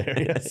fucking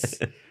hilarious.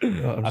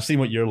 I've seen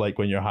what you're like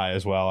when you're high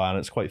as well, and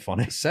it's quite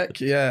funny.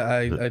 Sick.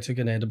 Yeah, I took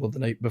an edible the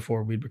night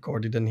before we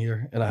recorded in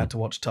here, and I had to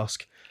watch Tusk.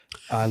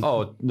 And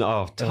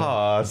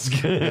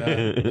Tusk.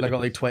 And I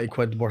got like 20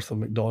 quid worth of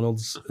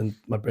McDonald's, and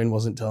my brain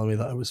wasn't telling me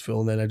that I was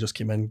full, and then I just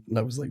came in and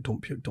I was like, don't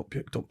puke.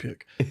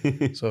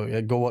 So yeah,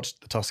 go watch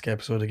the Tusk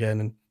episode again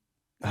and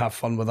have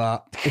fun with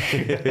that.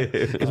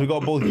 Because we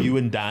got both you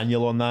and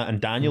Daniel on that, and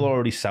Daniel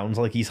already sounds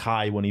like he's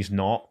high when he's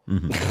not.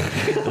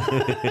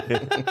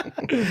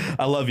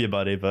 I love you,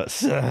 buddy,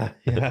 but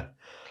yeah.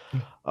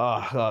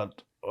 Oh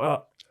God.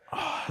 Well,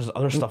 there's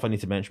other stuff I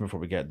need to mention before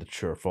we get to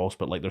true or false,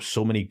 but like there's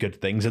so many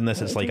good things in this,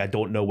 it's like I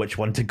don't know which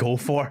one to go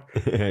for.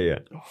 Yeah.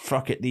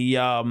 Fuck it. The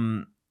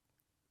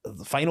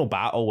final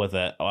battle with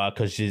it,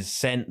 because you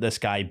sent this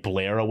guy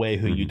Blair away,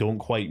 who you don't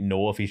quite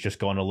know if he's just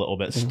gone a little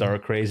bit stir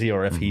crazy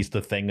or if he's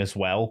the thing as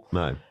well.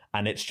 No.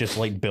 And it's just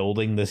like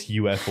building this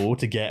UFO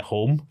to get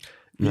home.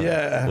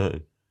 Yeah. No.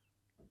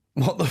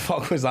 What the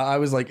fuck was that? I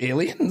was like,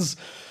 aliens?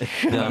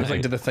 I was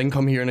like, did the thing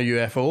come here in a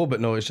UFO?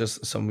 But no, it's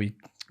just some wee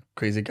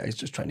crazy guys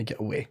just trying to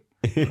get away.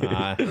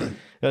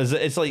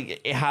 It's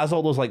like it has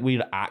all those like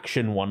weird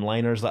action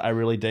one-liners that I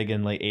really dig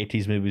in like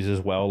 80s movies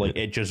as well, like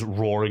it just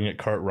roaring at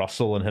Kurt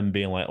Russell and him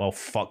being like, well,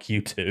 fuck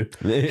you too.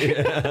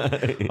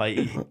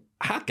 Like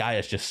that guy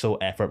is just so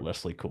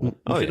effortlessly cool.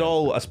 We should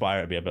all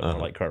aspire to be a bit more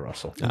like Kurt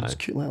Russell. Those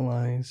cute little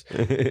eyes.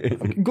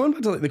 Going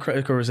back to like the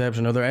critical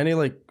reception, are there any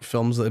like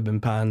films that have been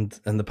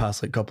panned in the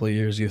past like couple of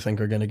years you think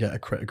are going to get a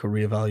critical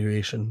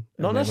reevaluation?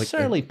 Not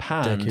necessarily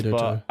panned,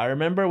 but I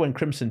remember when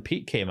Crimson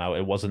Peak came out,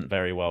 it wasn't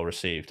very well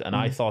received, and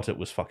I thought it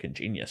was fucking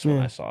genius when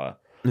I saw it.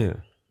 Yeah.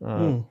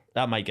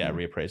 That might get a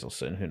reappraisal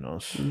soon. Who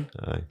knows?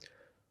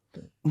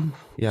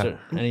 Yeah. Is there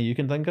any you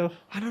can think of?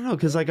 I don't know,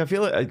 because like I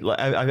feel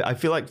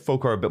like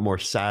folk are a bit more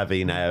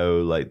savvy now.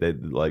 Like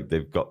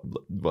they've got,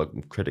 well,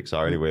 critics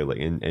are anyway. Like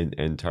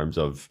in terms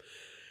of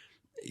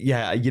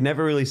yeah, you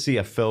never really see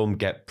a film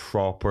get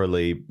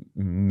properly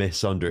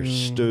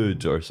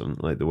misunderstood or something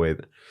like the way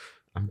that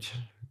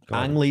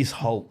Ang Lee's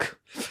Hulk.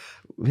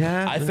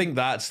 Yeah, I think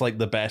that's like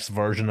the best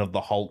version of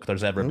the Hulk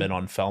there's ever been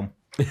on film.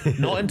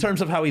 Not in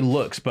terms of how he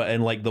looks, but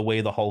in like the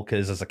way the Hulk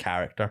is as a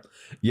character.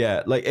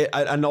 Yeah, like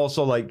and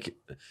also like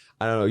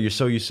I don't know, you're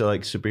so used to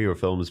like superhero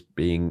films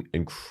being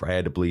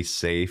incredibly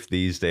safe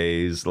these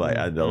days. Like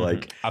and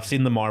like I've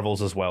seen the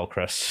Marvels as well,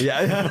 Chris.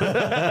 yeah,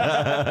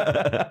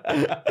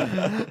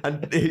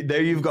 and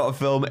there you've got a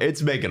film.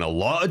 It's making a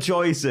lot of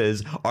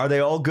choices. Are they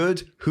all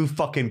good? Who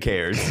fucking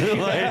cares?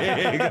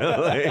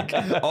 like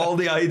all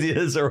the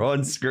ideas are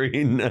on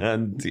screen,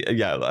 and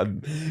yeah,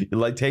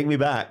 like take me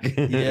back.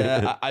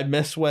 Yeah, I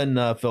miss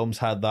when films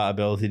had that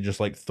ability to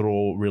just like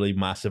throw really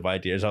massive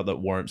ideas out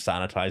that weren't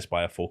sanitized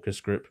by a focus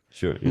group.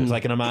 Sure. Because I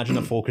can imagine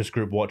a focus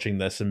group watching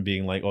this and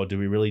being like, oh, do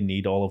we really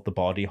need all of the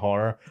body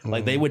horror?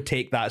 Like they would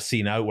take that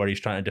scene out where he's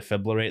trying to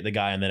defibrillate the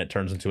guy and then it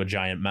turns into a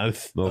giant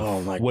mouth.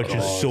 Oh my god. Which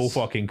is so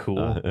fucking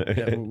cool.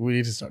 Yeah, we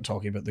need to start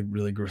talking about the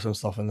really gruesome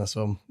stuff in this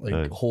film.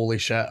 Like, holy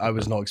shit, I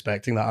was not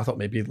expecting that. I thought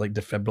maybe like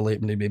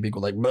defibrillate and maybe go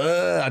like,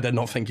 I did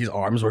not think his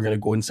arms were going to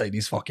go inside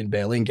his fucking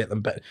belly and get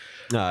them bit.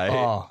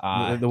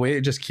 The way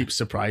it just keeps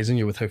surprising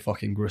you with how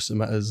fucking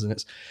gruesome it is.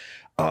 And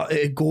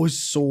it goes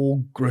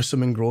so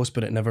gruesome and gross,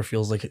 but it never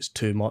feels like it's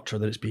too much or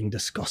that it's being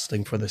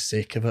disgusting for the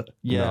sake of it.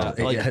 Yeah,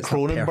 like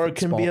Cronenberg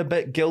can be a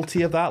bit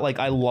guilty of that. Like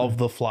I love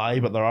The Fly,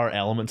 but there are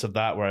elements of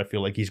that where I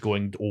feel like he's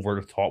going over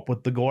the top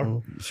with the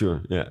gore.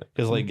 Sure, yeah.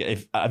 Because like,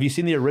 have you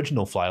seen the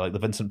original Fly, like the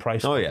Vincent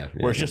Price? Oh yeah,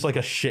 where it's just like a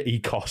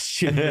shitty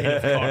costume made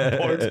of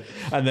cardboard,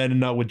 and then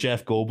now with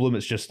Jeff Goldblum,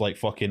 it's just like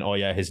fucking. Oh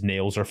yeah, his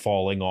nails are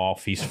falling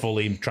off. He's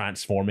fully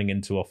transforming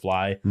into a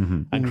fly.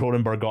 And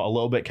Cronenberg got a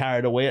little bit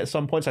carried away at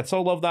some points. I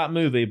still love that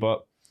movie,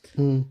 but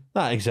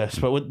that exists.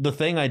 But with the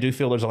thing, I do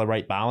feel there's a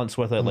right balance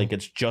with it. Like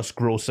it's just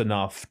gross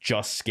enough,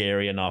 just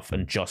scary enough,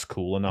 and just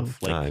cool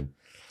enough. Like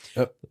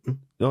no.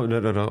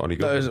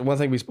 One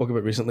thing we spoke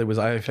about recently was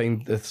I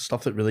find the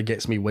stuff that really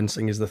gets me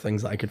wincing is the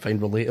things that I could find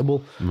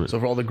relatable. So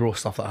for all the gross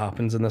stuff that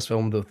happens in this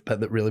film, the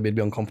bit that really made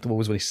me uncomfortable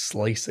was when he's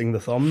slicing the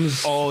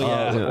thumbs. Oh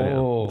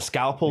yeah,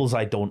 scalpels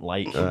I don't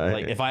like.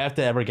 Like if I have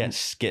to ever get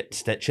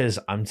stitches,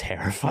 I'm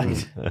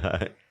terrified.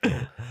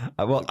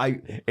 Well,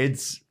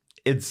 it's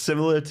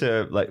similar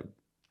to like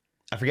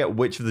I forget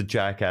which of the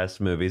Jackass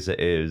movies it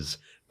is,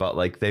 but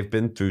like they've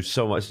been through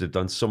so much, they've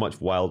done so much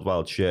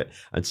wild shit,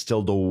 and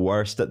still the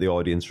worst that the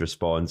audience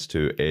responds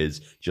to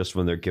is just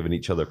when they're giving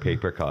each other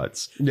paper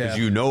cuts. Because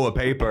you know a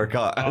paper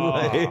cut.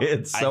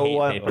 It's so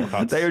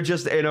wild. They're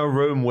just in a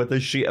room with a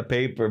sheet of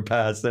paper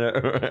passing it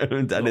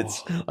around, and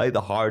it's like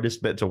the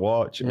hardest bit to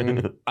watch.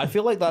 I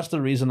feel like that's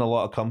the reason a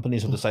lot of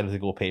companies have decided to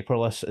go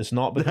paperless. It's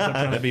not because they're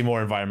trying to be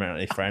more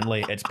environmentally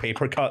friendly. It's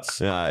paper cuts.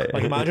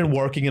 Like imagine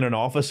working in an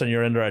office and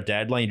you're under a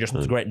deadline, you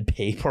just writing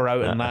paper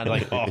out and that.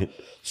 Like,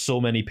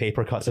 so many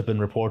paper cuts have been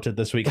reported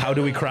this week. How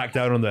do we crack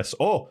down on this?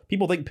 Oh,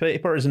 people think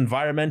paper is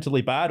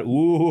environmentally bad.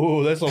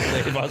 Ooh, this will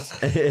save us.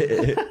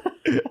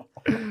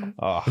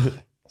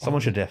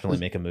 Someone should definitely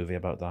make a movie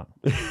about that.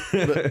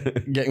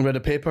 Getting rid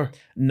of paper?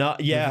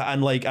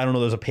 And like, I don't know,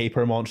 there's a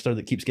paper monster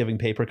that keeps giving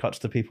paper cuts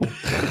to people.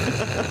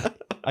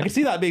 I could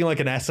see that being like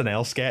an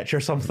SNL sketch or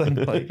something.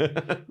 Like,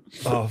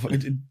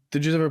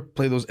 did you ever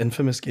play those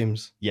Infamous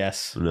games?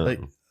 Yes. No. Like,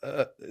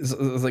 it's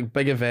like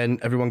big event,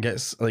 everyone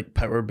gets like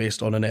power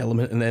based on an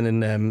element, and then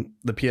in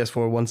the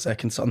PS4 1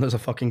 Second Son there's a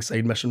fucking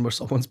side mission where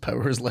someone's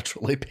power is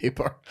literally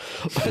paper.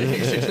 Like,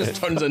 she just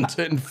turns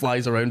into it and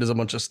flies around as a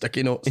bunch of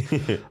sticky notes.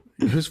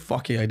 Whose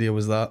fucking idea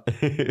was that?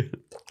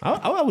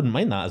 I wouldn't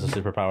mind that as a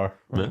superpower.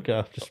 Like,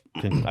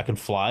 I can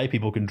fly,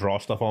 people can draw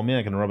stuff on me,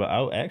 I can rub it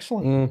out.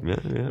 Excellent. Yeah.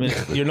 I mean,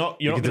 you're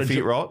not you can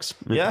defeat rocks.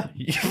 Yeah.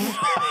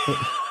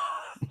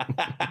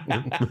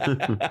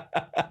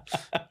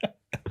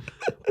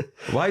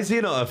 Why is he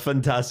not a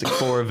Fantastic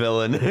Four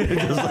villain?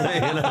 Just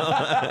like,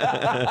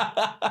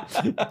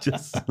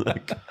 just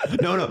like,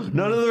 no,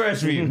 none of the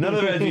rest of you.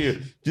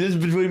 Just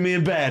between me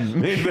and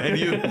Ben. Me and Ben,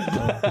 you.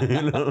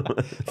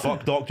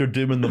 Fuck Doctor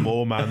Doom and the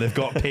Mole Man. They've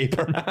got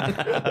paper,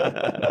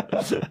 man.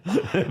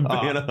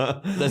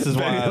 This is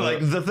why like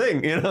the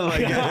Thing,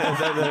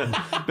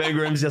 Ben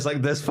Grimm's just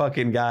like this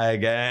fucking guy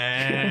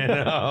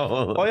again.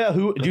 Oh yeah,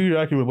 who do you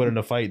reckon would win in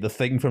a fight? The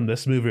Thing from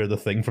this movie or the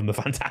Thing from the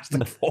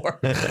Fantastic Four?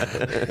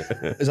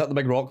 Is that the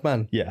big rock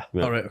man? Yeah.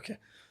 All right, okay.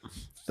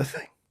 The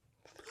Thing.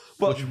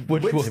 Well,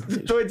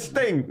 which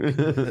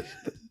Thing?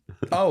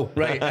 Oh,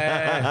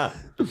 right.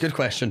 Good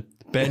question.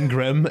 Ben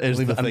Grimm is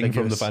the Thing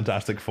from the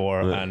Fantastic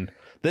Four, and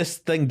this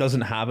thing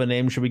doesn't have a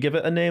name. Should we give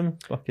it a name?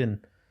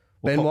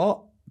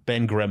 What?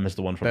 Ben Grimm is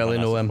the one from Barely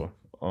know him. Four.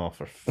 Oh,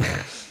 for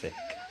fuck's sake.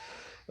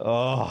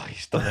 Oh,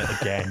 he's done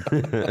it again.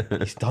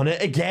 He's done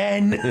it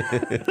again.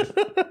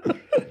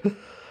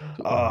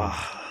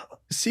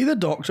 See the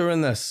doctor in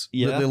this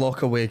that they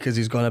lock away because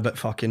he's gone a bit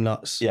fucking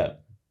nuts. Yeah.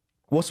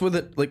 What's with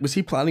it? Like, was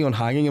he planning on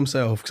hanging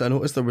himself? Because I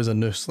noticed there was a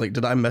noose. Like,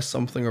 did I miss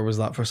something or was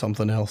that for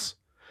something else?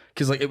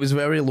 Because, like, it was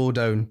very low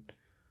down.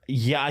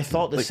 Yeah, I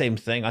thought the same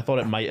thing. I thought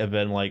it might have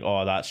been like,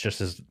 oh, that's just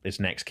his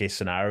next case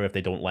scenario if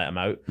they don't let him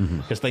out.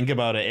 Because think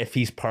about it, if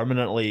they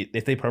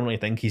permanently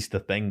think he's the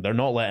thing, they're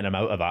not letting him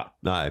out of that.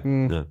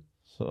 No.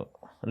 So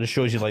it just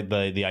shows you like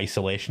the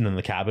isolation and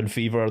the cabin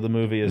fever of the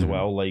movie as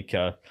well. Like,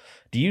 I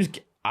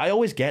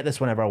always get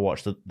this whenever I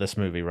watch this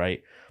movie,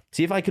 right?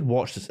 See, if I could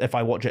watch this, if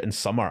I watch it in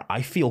summer,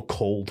 I feel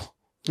cold.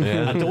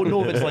 Yeah. I don't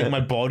know if it's like my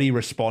body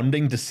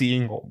responding to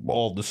seeing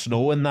all the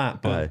snow in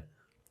that, but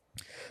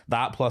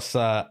that plus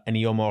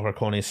Ennio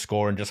Morricone's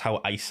score and just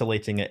how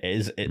isolating it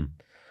is,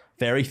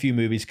 very few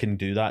movies can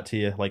do that to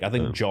you. Like, I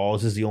think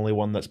Jaws is the only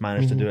one that's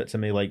managed to do it to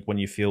me. Like, when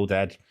you feel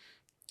dead,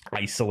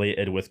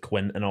 isolated with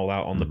Quint and all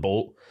that on the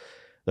boat.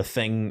 The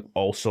Thing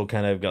also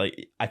kind of,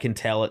 like, I can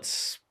tell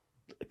it's...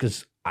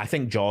 Because I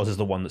think Jaws is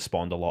the one that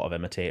spawned a lot of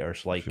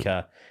imitators. Like,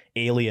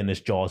 Alien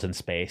is Jaws in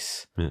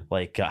space. Yeah.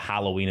 Like,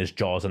 Halloween is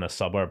Jaws in a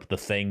suburb. The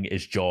Thing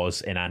is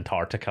Jaws in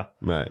Antarctica.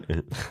 Right.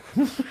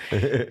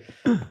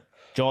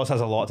 Jaws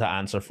has a lot to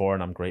answer for,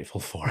 and I'm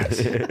grateful for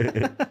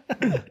it.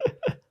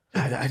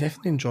 I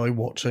definitely enjoy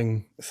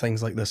watching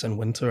things like this in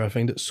winter. I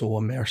find it so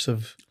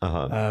immersive.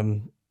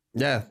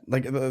 Yeah,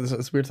 like it's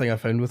a weird thing I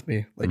found with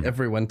me. Like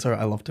every winter,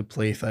 I love to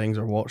play things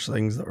or watch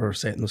things that are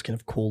set in those kind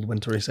of cold,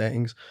 wintry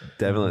settings.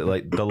 Definitely.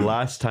 Like the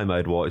last time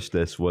I'd watched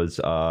this was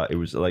it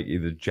was like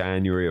either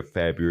January or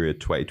February of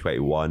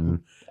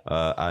 2021,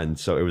 and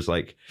so it was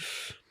like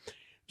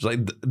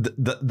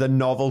the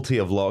novelty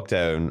of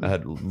lockdown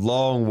had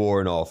long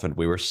worn off, and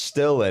we were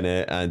still in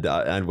it,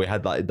 and we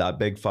had that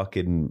big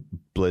fucking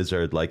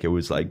blizzard. Like, it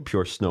was like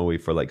pure snowy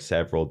for like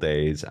several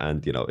days,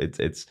 and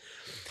it's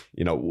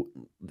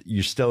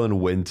you're still in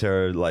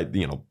winter, like,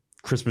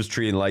 Christmas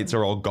tree and lights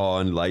are all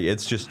gone. Like,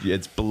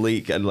 it's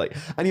bleak, and like,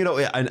 and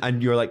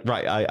you're like,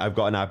 right, I've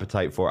got an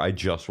appetite for, I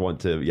just want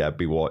to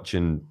be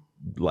watching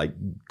like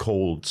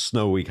cold,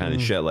 snowy kind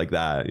of shit like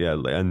that. Yeah,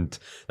 and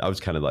that was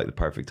kind of like the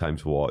perfect time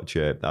to watch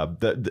it.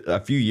 A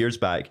few years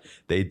back,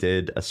 they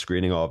did a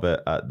screening of it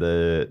at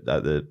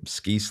the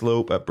ski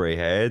slope at Bray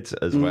Head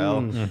as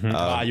well.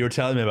 You were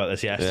telling me about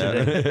this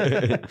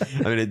yesterday. Yeah.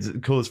 I mean, it's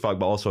cool as fuck,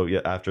 but also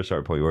after a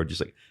certain point, you were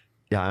just like,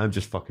 yeah, I'm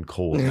just fucking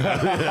cold.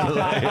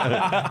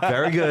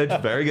 Very good,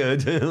 very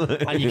good.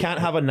 And you can't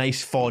have a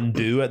nice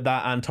fondue at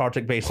that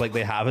Antarctic base like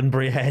they have in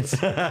Bray Head,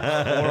 or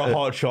a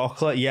hot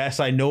chocolate. Yes,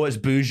 I know it's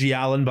bougie,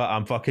 Alan, but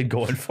I'm fucking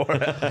going for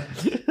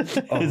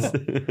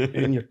it.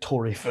 In your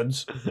Tory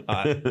foods.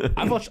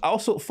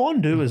 Also,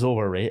 fondue is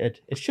overrated.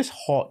 It's just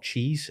hot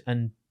cheese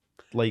and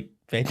like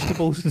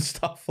vegetables and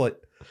stuff. Like,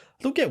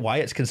 I don't get why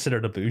it's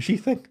considered a bougie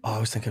thing. Oh, I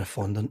was thinking of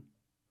fondant.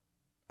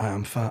 I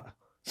am fat.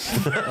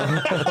 All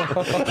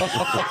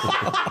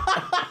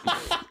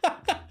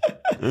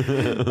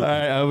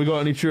right, we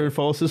got any true or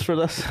falses for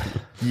this?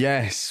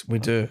 Yes, we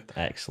do.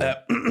 Excellent.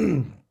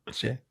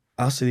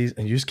 I'll say these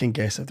and you can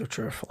guess if they're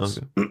true or false.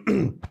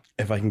 Okay.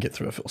 If I can get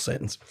through a full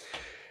sentence.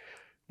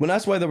 When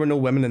asked why there were no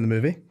women in the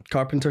movie,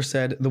 Carpenter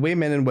said, "The way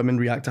men and women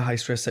react to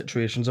high-stress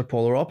situations are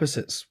polar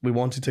opposites. We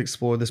wanted to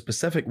explore the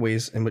specific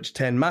ways in which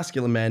 10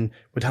 masculine men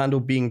would handle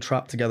being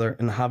trapped together,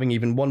 and having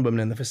even one woman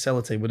in the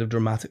facility would have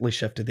dramatically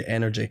shifted the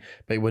energy,"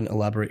 but he wouldn't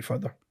elaborate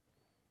further.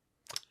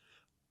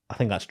 I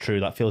think that's true.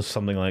 That feels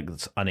something like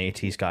an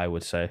 80s guy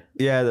would say.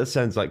 Yeah, that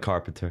sounds like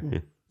Carpenter. Yeah.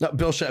 No,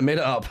 bullshit, I made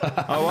it up.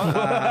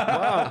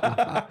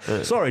 Wow.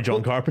 Sorry,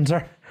 John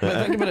Carpenter.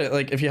 But think about it,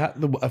 like if you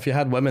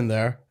had women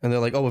there and they're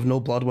like, "Oh, with no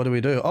blood, what do we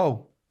do?"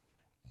 "Oh,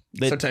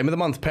 it's our time of the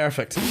month,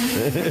 perfect."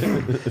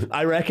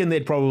 I reckon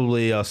they'd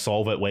probably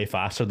solve it way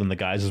faster than the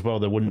guys as well.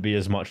 There wouldn't be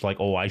as much like,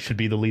 "Oh, I should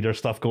be the leader"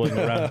 stuff going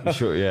around.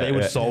 Sure, yeah. They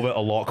would solve it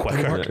a lot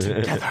quicker. Work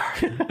together.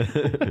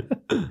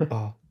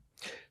 Oh.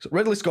 So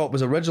Ridley Scott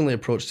was originally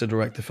approached to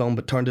direct the film,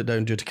 but turned it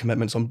down due to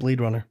commitments on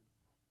Blade Runner.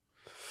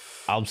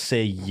 I'll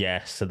say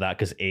yes to that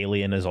because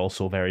Alien is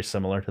also very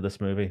similar to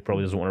this movie.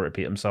 Probably doesn't want to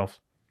repeat himself.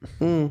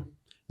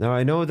 Now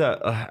I know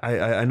that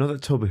I know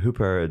that Toby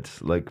Hooper had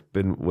like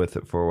been with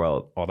it for a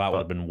while. Oh, that would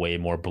have been way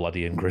more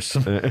bloody and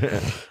gruesome.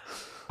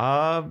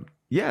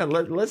 Yeah,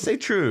 let's say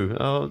true.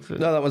 No,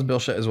 that was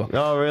bullshit as well.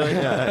 Oh, really?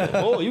 Yeah.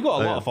 Oh, you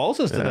got a lot of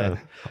falses today.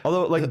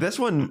 Although, like this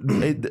one,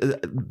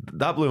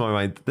 that blew my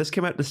mind. This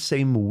came out the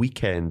same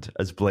weekend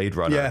as Blade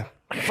Runner. Yeah.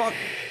 Fuck.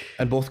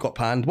 And both got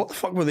panned. What the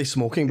fuck were they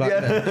smoking back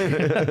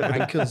then?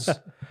 Anchors.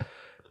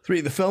 3.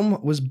 The film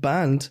was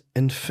banned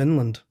in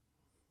Finland.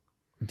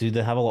 Do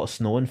they have a lot of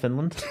snow in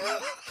Finland?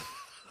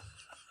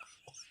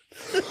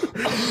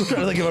 I'm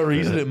trying to think of a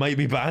reason it might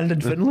be banned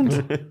in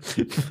Finland.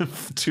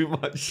 Too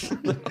much.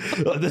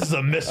 This is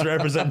a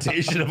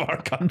misrepresentation of our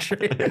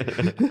country.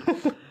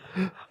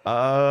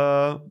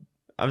 I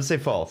would say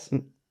false.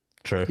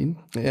 True.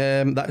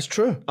 That is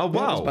true. Oh,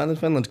 wow. Yeah, it was banned in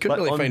Finland. Couldn't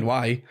really find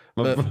why,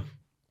 but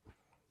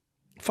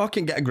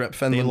fucking get a grip,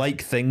 Finland. They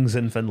like things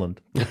in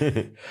Finland.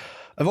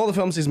 Of all the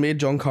films he's made,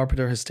 John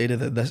Carpenter has stated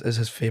that this is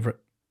his favourite.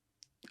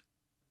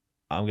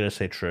 I'm going to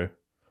say true.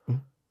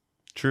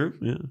 True.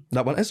 Yeah.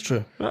 That one is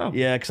true. Oh.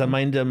 Yeah, because I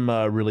mind him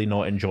really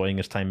not enjoying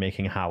his time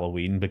making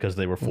Halloween because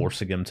they were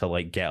forcing him to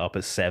like get up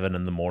at 7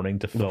 a.m.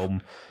 to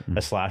film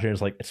a slasher.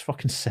 It's like, it's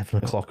fucking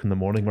 7 o'clock in the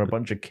morning. We're a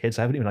bunch of kids.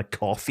 I haven't even had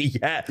coffee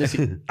yet.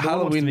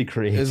 Halloween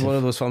is one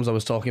of those films I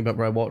was talking about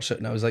where I watched it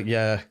and I was like,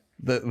 yeah,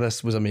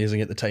 this was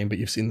amazing at the time, but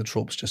you've seen the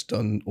tropes just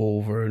done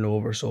over and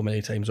over so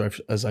many times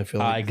as I feel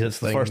like it's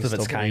the first of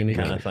its kind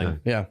kind of thing.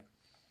 Yeah.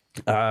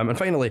 And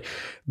finally,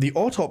 the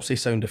autopsy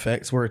sound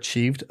effects were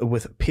achieved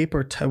with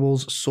paper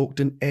towels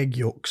soaked in egg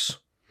yolks,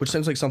 which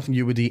sounds like something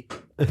you would eat.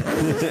 Go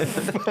have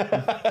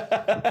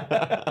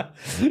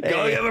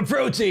a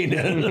protein.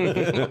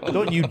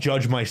 Don't you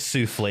judge my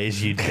souffles,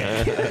 you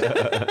dick.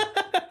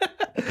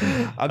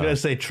 I'm going to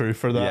say true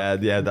for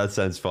that. Yeah, that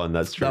sounds fun.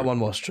 That's true. That one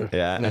was true.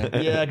 Yeah.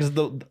 Yeah, because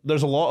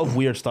there's a lot of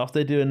weird stuff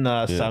they do in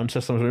sound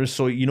systems.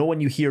 So, you know,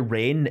 when you hear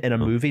rain in a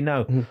movie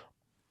now,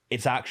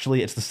 it's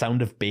the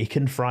sound of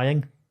bacon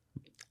frying.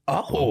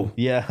 Oh.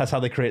 Yeah, that's how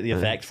they create the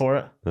effect for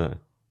it.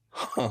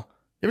 Huh.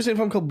 You ever seen a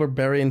film called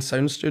Barbarian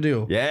Sound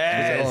Studio?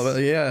 Yes.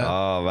 Yeah.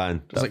 Oh,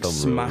 man. It's like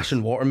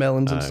smashing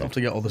watermelons and stuff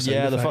to get all the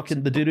sound effects.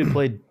 The dude who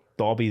played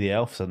Dobby the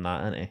Elf's in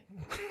that, isn't he?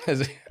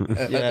 Is he?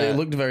 It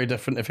looked very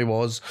different if he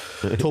was.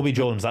 Toby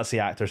Jones, that's the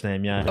actor's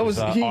name, yeah. Oh, was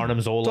he Arnim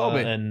Zola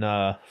Dobby? in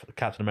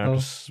Captain America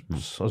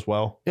as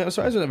well. Yeah, I'm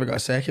surprised we never got a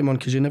second one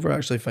because you never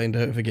actually find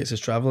out if he gets his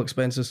travel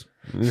expenses.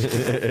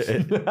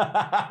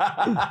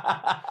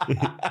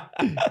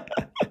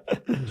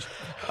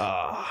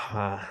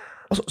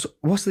 So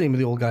what's the name of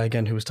the old guy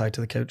again who was tied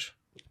to the couch?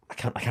 I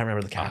can't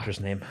remember the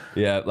character's name.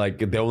 Yeah, like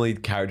the only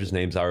characters'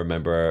 names I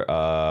remember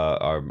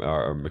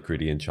are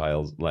McCready and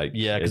Childs. Like,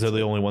 yeah, because they're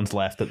the only ones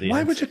left at the end.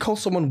 Why would you call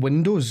someone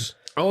Windows?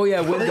 Oh yeah,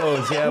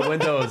 Windows. Yeah,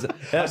 Windows.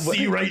 I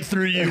see right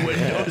through you,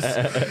 Windows.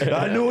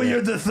 I know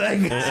you're the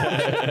thing.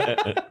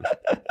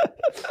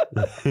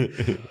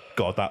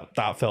 God,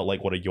 that felt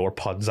like one of your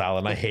puns,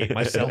 Alan. I hate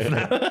myself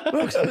now.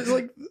 No, 'cause it's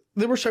like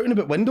they were shouting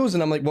about Windows,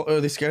 and I'm like, what,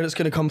 are they scared it's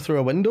going to come through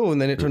a window?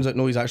 And then it turns out,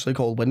 no, he's actually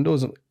called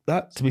Windows.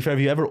 That. To be fair, have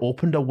you ever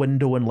opened a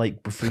window in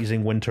like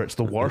freezing winter? It's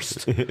the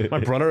worst. My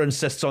brother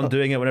insists on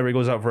doing it whenever he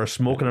goes out for a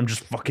smoke, and I'm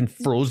just fucking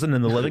frozen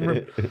in the living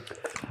room.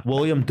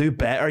 William, do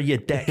better, you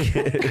dick.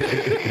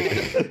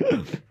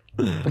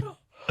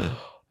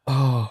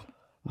 Oh.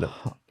 No.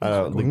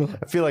 I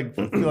feel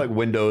like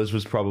Windows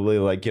was probably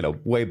like, you know,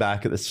 way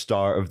back at the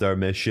start of their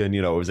mission,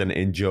 you know, it was an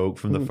in-joke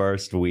from the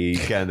first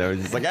week, and they were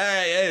just like,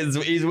 hey,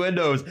 he's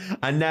Windows,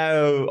 and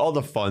now all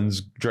the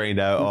fun's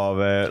drained out of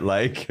it.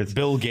 Like,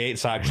 Bill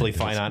Gates actually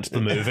financed the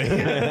movie.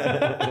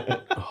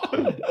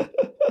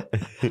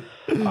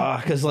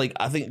 Because like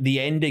I think the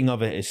ending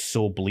of it is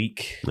so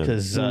bleak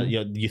because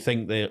you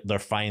think they're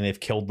fine, they've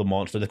killed the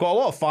monster, they've got a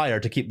lot of fire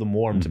to keep them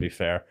warm, to be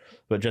fair,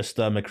 but just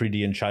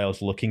McCready and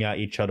Childs looking at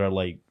each other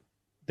like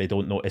they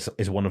don't know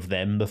is one of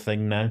them the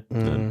thing now,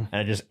 and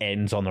it just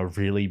ends on a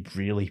really,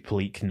 really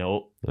bleak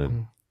note.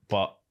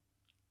 But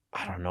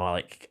I don't know,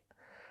 like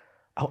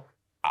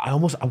I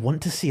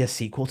want to see a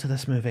sequel to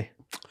this movie.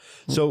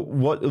 So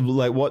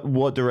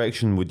what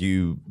direction would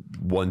you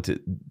want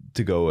it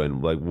to go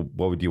in? Like,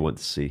 what would you want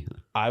to see?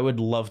 I would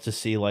love to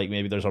see like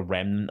maybe there's a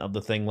remnant of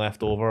the thing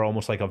left over,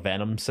 almost like a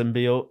Venom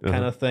symbiote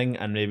kind of thing,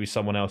 and maybe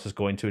someone else is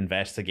going to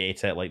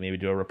investigate it, like maybe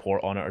do a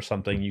report on it or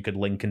something. You could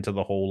link into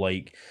the whole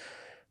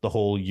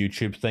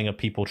YouTube thing of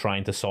people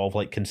trying to solve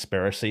like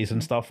conspiracies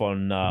and stuff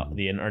on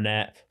the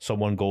internet.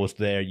 Someone goes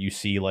there, you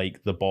see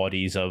like the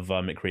bodies of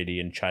McCready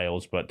and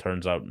Childs, but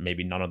turns out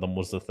maybe none of them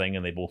was the thing,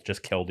 and they both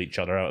just killed each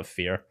other out of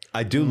fear.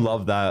 I do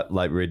love that,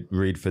 like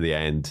read for the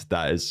end.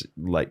 That is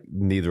like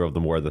neither of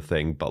them were the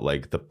thing, but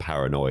like the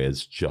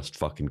paranoia's just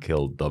fucking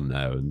killed them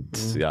now, and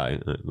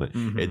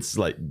it's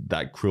like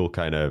that cruel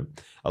kind of.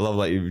 I love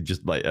like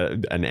just like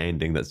an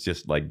ending that's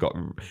just like got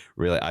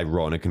really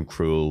ironic and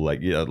cruel, like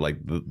like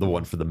the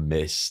one for The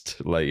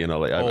Mist, like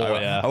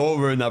I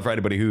won't ruin that for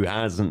anybody who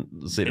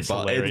hasn't seen it.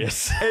 But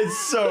hilarious. It's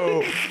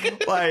so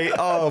like,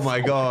 oh my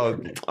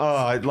god,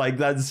 like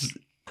that's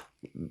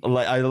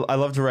like I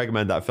love to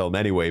recommend that film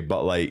anyway,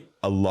 but like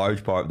a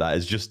large part of that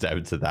is just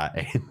down to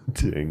that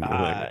ending.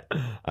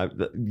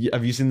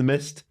 Have you seen The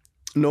Mist?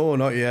 No,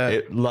 not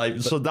yet.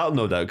 So that'll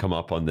no doubt come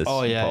up on this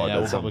pod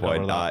at some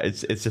point.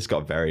 It's just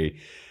got very.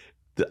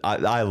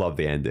 I love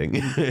the ending.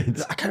 I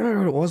can't remember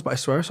what it was, but I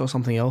swear I saw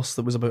something else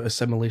that was about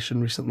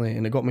assimilation recently,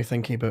 and it got me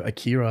thinking about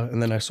Akira.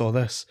 And then I saw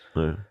this.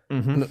 Yeah.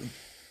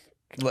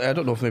 I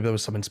don't know if maybe there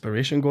was some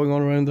inspiration going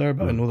on around there,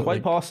 but I know that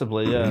quite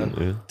possibly,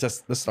 yeah.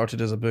 Just this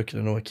started as a book,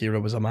 and I know Akira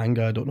was a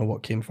manga. I don't know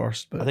what came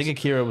first, but I think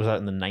Akira was out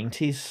in the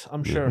 90s.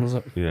 I'm sure. Was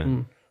it?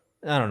 Yeah.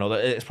 I don't know.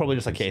 It's probably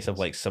just a case of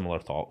like similar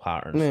thought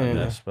patterns, I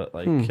guess. But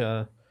like,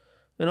 it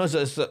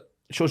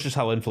shows just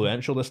how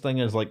influential this thing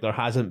is. Like, there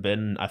hasn't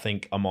been, I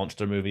think, a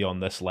monster movie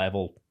on this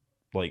level,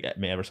 like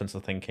ever since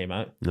the thing came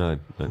out. No.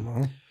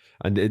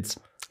 And it's,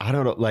 I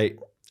don't know, like,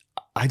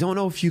 I don't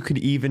know if you could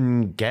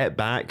even get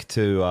back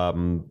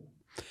to,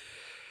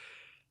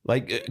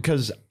 like,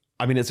 because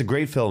I mean, it's a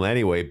great film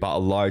anyway, but a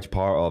large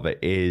part of it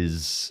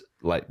is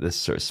like this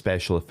sort of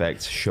special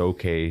effects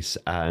showcase,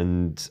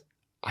 and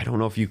I don't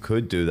know if you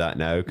could do that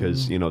now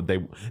because you know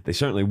they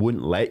certainly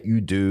wouldn't let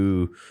you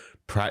do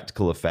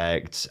practical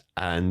effects,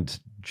 and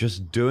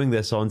just doing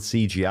this on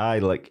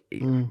CGI, like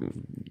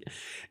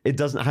it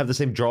doesn't have the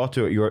same draw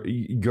to it.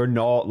 You're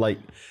not like,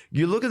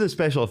 you look at the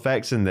special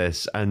effects in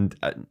this, and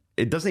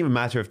it doesn't even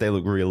matter if they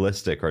look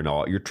realistic or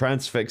not. You're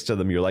transfixed to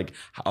them. You're like,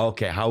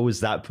 okay, how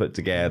was that put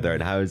together,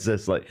 and how is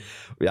this like?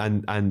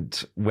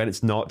 And when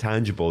it's not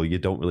tangible, you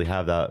don't really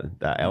have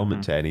that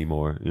element to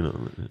anymore. You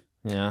know.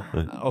 Yeah.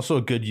 Also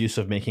a good use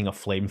of making a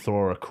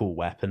flamethrower a cool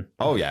weapon.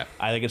 Oh yeah.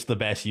 I think it's the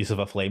best use of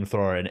a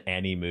flamethrower in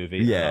any movie.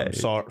 Yeah.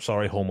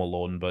 Sorry, Home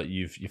Alone, but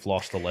you've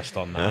lost the list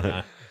on that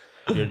now.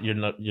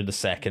 You're the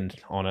second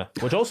on it.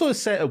 Which also is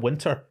set at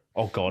winter.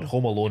 Oh god,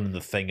 Home Alone and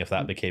The Thing, if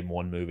that became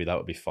one movie, that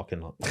would be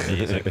fucking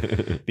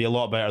amazing. Be a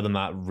lot better than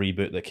that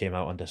reboot that came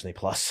out on Disney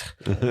Plus.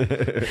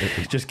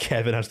 Just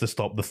Kevin has to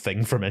stop The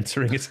Thing from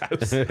entering his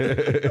house.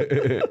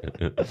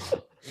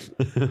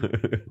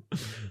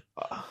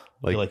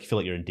 I feel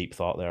like you're in deep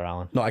thought there,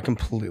 Alan. No, I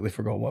completely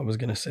forgot what I was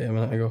going to say a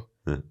minute ago.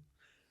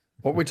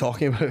 What were we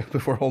talking about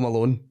before Home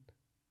Alone?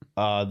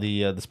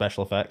 The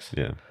special effects.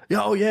 Yeah.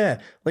 Yeah. Oh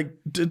yeah. Like,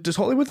 does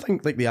Hollywood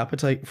think like the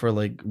appetite for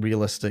like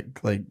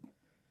realistic like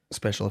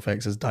special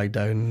effects has died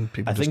down?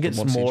 People I think it's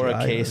more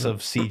CGI, a case of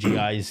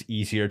CGI is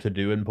easier to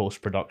do in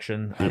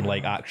post-production, and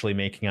like actually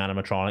making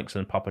animatronics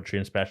and puppetry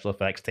and special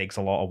effects takes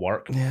a lot of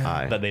work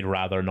that they'd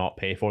rather not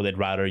pay for. They'd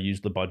rather use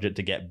the budget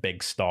to get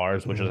big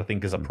stars, which I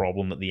think is a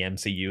problem that the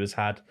MCU has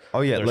had. Oh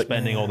yeah, they're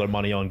spending all their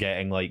money on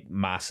getting like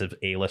massive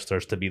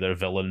A-listers to be their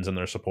villains and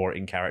their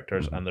supporting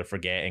characters, and they're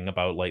forgetting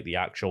about like the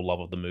actual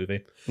love of the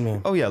movie.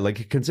 Oh yeah,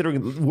 like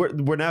considering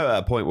we're now at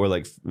a point where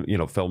like, you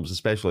know, films,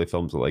 especially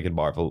films like in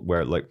Marvel,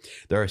 where like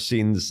there are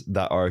scenes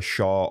that are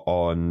shot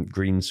on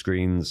green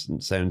screens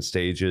and sound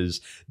stages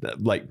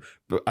that, like,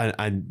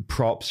 and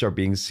props are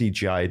being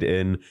CGI'd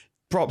in,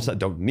 props that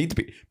don't need to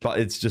be, but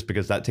it's just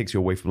because that takes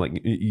you away from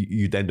like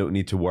you then don't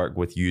need to work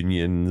with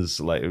unions,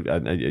 like,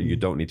 and you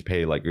don't need to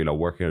pay like, you know,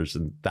 workers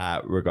in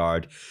that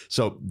regard.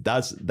 So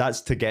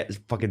that's to get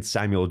fucking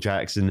Samuel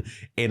Jackson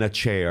in a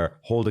chair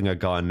holding a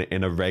gun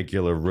in a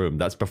regular room.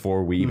 That's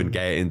before we even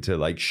get into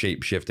like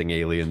shape-shifting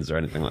aliens or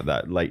anything like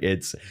that. Like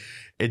it's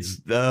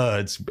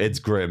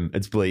grim,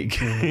 it's bleak.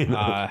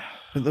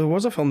 There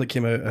was a film that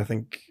came out, I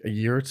think, a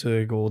year or two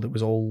ago that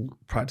was all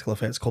practical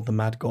effects called The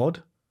Mad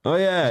God. Oh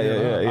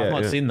yeah. I've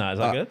not seen that. Is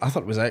that good? I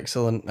thought it was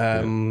excellent.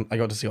 I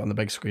got to see it on the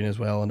big screen as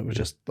well, and it was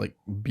just like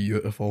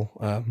beautiful.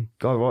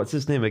 God, what's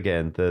his name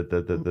again?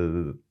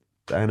 The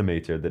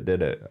animator that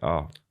did it.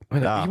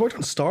 He worked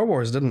on Star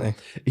Wars, didn't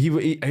he?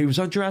 He was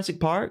on Jurassic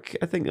Park,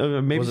 I think.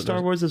 Maybe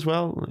Star Wars as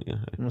well.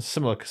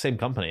 Similar, same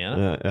company,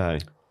 isn't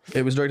it?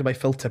 It was directed by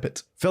Phil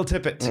Tippett. Phil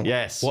Tippett,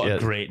 yes. What a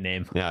great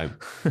name. Yeah.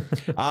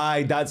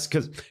 That's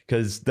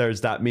because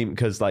there's that meme,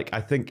 because like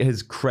I think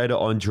his credit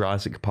on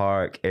Jurassic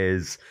Park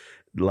is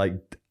like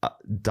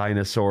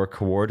dinosaur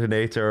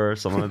coordinator or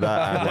something like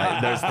that, and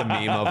like there's the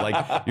meme of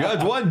like, you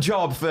had one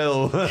job,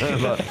 Phil.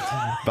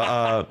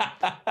 but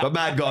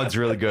Mad God's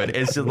really good.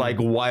 It's just like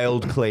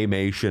wild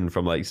claymation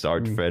from like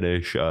start to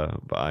finish.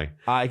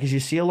 Because you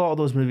see a lot of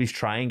those movies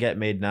try and get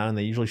made now, and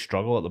they usually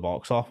struggle at the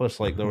box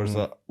office. Like there was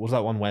that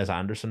one Wes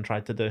Anderson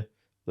tried to do,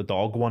 the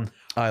dog one.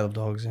 I Love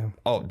Dogs. Yeah.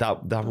 Oh,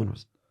 that one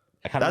was.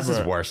 That's his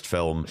worst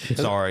film.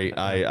 Sorry,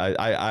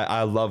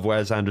 I love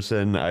Wes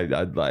Anderson.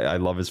 I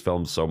love his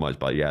films so much,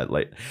 but yeah,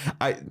 like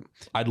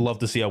I'd love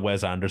to see a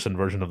Wes Anderson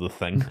version of The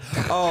Thing.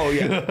 Oh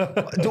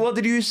yeah. Well,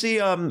 did you see?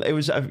 It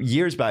was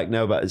years back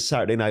now, but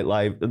Saturday Night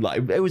Live.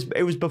 Like it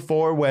was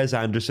before Wes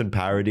Anderson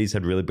parodies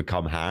had really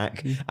become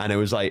hack, and it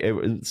was like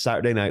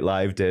Saturday Night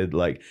Live did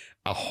like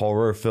a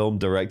horror film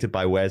directed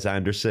by Wes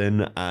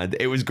Anderson, and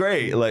it was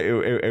great. Like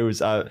it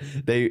was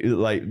they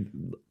like.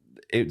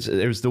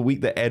 It was the week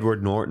that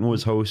Edward Norton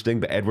was hosting,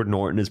 but Edward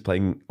Norton is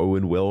playing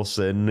Owen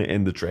Wilson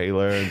in the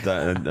trailer,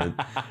 and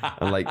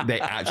like they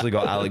actually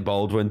got Alec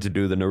Baldwin to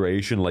do the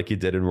narration like he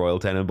did in Royal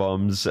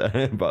Tenenbaums.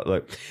 But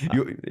like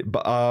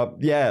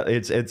yeah,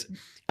 it's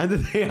and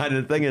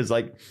the thing is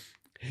like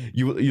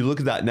you look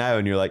at that now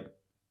and you're like,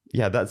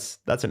 yeah, that's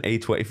an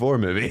A24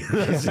 movie.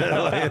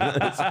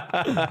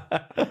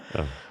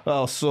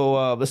 Well,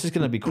 so this is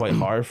going to be quite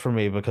hard for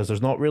me because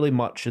there's not really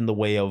much in the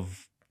way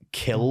of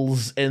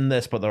kills in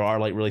this, but there are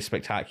like really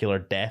spectacular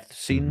death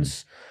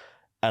scenes,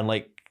 and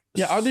like,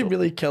 yeah, are they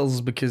really kills?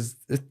 Because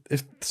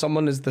if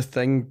someone is the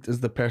thing,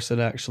 is the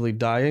person actually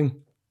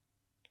dying?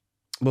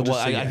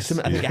 I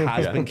think it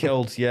has been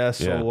killed. Yeah,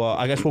 so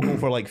I guess we'll go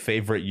for like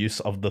favorite use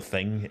of the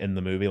thing in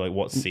the movie. Like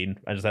what scene?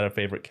 I just had a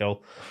favorite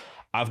kill.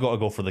 I've got to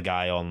go for the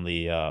guy on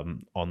the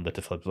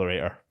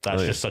defibrillator.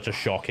 That's just such a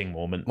shocking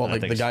moment. What,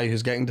 like the guy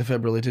who's getting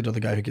defibrillated, or the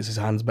guy who gets his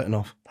hands bitten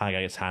off? The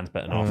guy gets his hands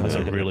bitten off. That's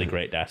a really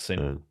great death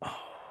scene.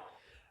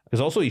 Because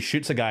also he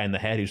shoots a guy in the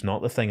head who's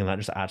not the thing, and that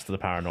just adds to the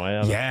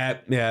paranoia. Yeah.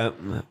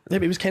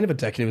 But he was kind of a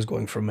dick, and he was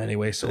going for him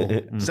anyway, so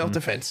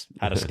self-defense.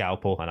 Had a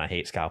scalpel, and I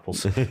hate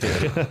scalpels.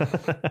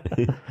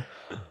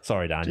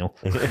 Sorry, Daniel.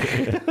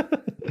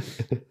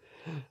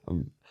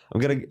 I'm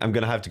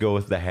gonna have to go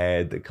with the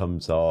head that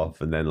comes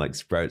off and then like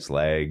sprouts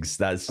legs.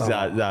 That's just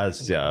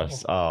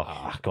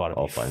gotta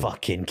be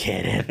fucking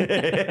kidding.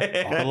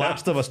 The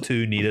Last of Us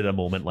 2 needed a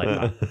moment like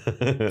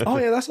that. Oh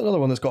yeah, that's another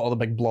one that's got all the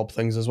big blob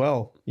things as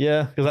well.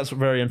 Yeah, because that's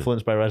very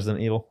influenced by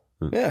Resident Evil.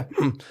 Yeah.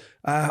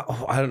 I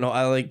don't know.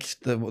 I like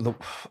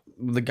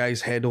the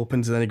guy's head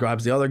opens and then he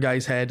grabs the other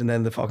guy's head and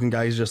then the fucking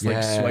guy's just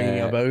like swinging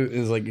about.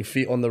 His like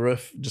feet on the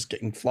roof, just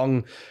getting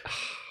flung.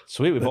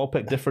 Sweet, we've all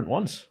picked different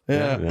ones.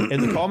 Yeah. In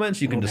the comments,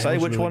 you can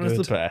decide which really one is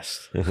the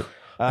best.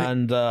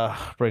 And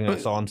bring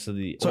us on to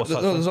the... So,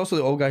 there's also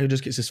the old guy who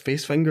just gets his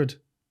face fingered.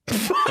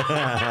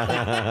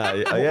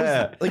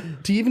 Yeah.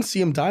 Like, do you even see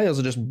him die, or is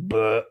it just,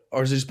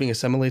 or is it just being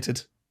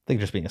assimilated? I think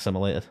just being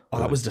assimilated. Oh,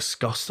 that was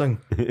disgusting.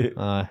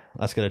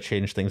 That's going to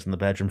change things in the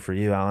bedroom for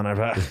you, Alan, I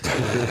bet.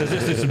 Because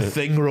this is some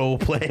thing role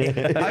play.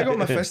 I got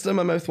my fist in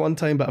my mouth one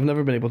time, but I've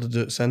never been able to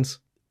do it since.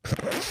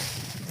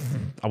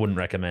 I wouldn't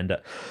recommend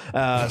it.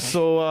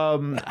 So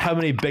how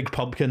many big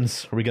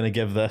pumpkins are we going to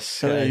give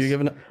this? Are you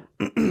giving it?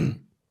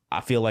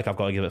 I feel like I've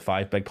got to give it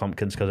 5 big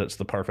pumpkins because it's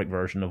the perfect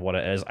version of what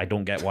it is. I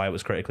don't get why it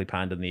was critically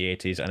panned in the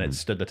 80s and it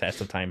stood the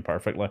test of time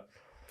perfectly.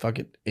 Fuck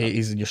it.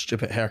 80s and your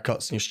stupid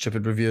haircuts and your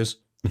stupid reviews.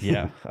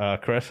 Yeah.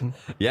 Chris?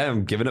 Yeah,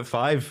 I'm giving it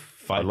 5.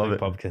 5 I love big it.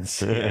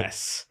 pumpkins.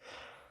 Yes.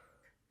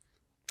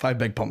 5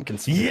 big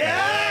pumpkins.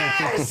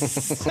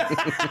 Yes!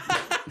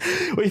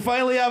 We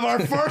finally have our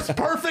first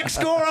perfect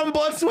score on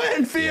Blood, Sweat,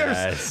 and Fears.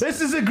 Yes. This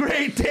is a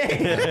great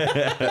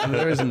day.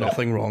 There is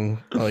nothing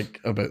wrong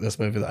about this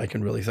movie that I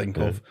can really think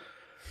of.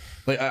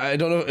 Like, I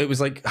don't know, it was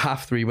like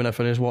 3:30 when I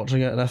finished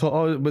watching it, and I thought,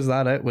 oh, was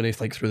that it? When he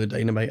like threw the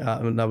dynamite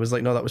at him, and I was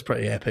like, no, that was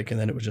pretty epic, and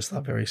then it was just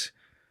that very,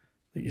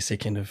 like you say,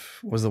 kind of,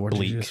 what was the word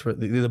bleak. you used for it?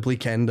 The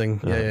bleak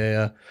ending.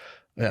 Yeah,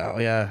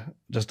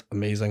 just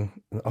amazing.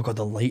 Oh god,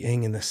 the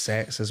lighting and the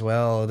sets as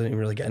well. I didn't even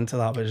really get into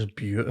that, but it's just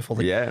beautiful.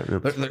 Like,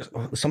 there's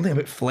something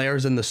about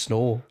flares in the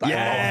snow.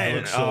 It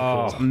looks so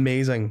cool. It's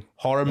amazing.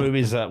 Horror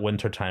movies at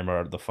wintertime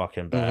are the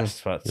fucking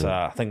best. But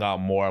I think that'll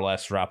more or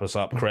less wrap us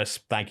up. Chris,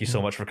 thank you so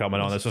much for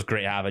coming on. This was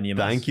great having you,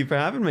 man. Thank you for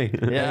having me.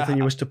 Yeah. Anything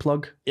you wish to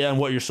plug? Yeah, and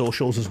what are your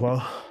socials as well?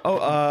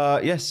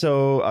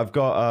 So I've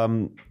got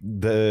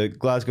the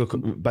Glasgow,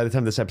 by the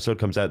time this episode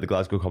comes out, the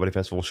Glasgow Comedy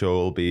Festival show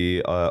will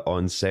be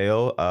on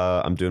sale.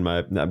 I'm doing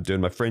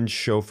my Fringe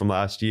show from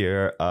last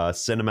year,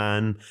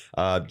 Cineman,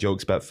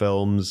 jokes about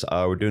films.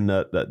 We're doing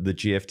the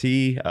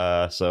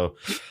GFT. So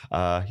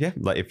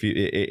like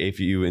if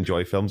you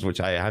enjoy films, which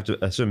I have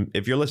to assume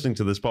if you're listening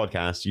to this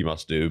podcast, you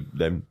must do,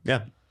 then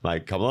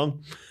like come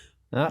along.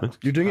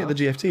 You're doing it at the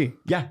GFT?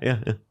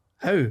 Yeah.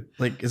 How?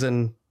 Like, as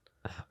in...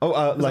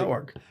 How does that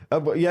work?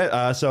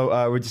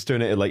 So we're just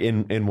doing it like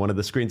in one of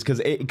the screens because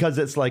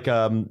it's like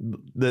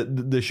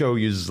the show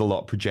uses a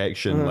lot of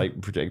projection, like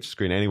projector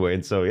screen anyway,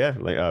 and so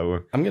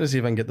I'm gonna see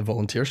if I can get the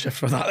volunteer shift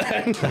for that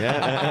then.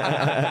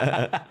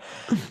 Yeah.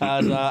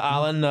 And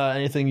Alan,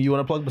 anything you want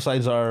to plug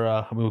besides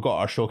our? We've got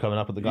our show coming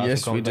up at the Glasgow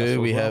Yes, we Comedy do.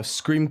 Festival We as well. have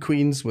Scream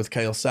Queens with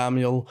Kyle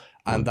Samuel,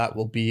 and that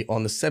will be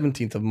on the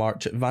 17th of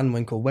March at Van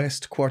Winkle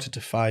West,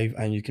 4:45,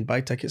 and you can buy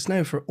tickets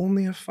now for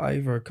only a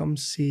 $5. Come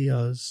see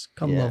us.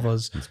 Come love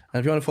us. And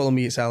if you want to follow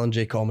me, it's Alan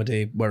J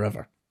Comedy,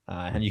 wherever.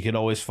 And you can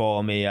always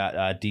follow me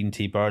at Dean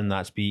T Byrne.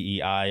 That's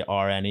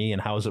BEIRNE.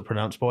 And how is it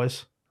pronounced,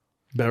 boys?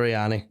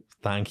 Biryani.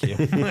 Thank you.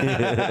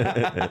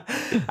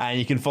 And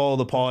you can follow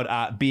the pod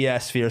at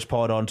BS Fears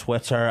Pod on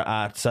Twitter,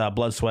 at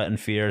Blood, Sweat, and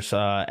Fears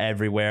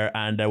everywhere.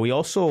 And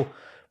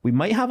we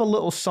might have a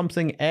little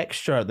something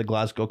extra at the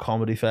Glasgow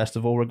Comedy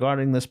Festival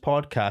regarding this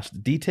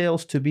podcast.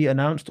 Details to be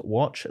announced.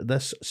 Watch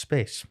this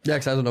space. Yeah,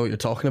 because I don't know what you're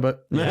talking about.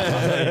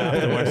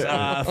 Afterwards.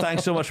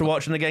 Thanks so much for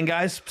watching again,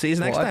 guys. See you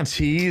next time.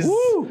 Tease.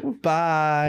 Woo. Bye.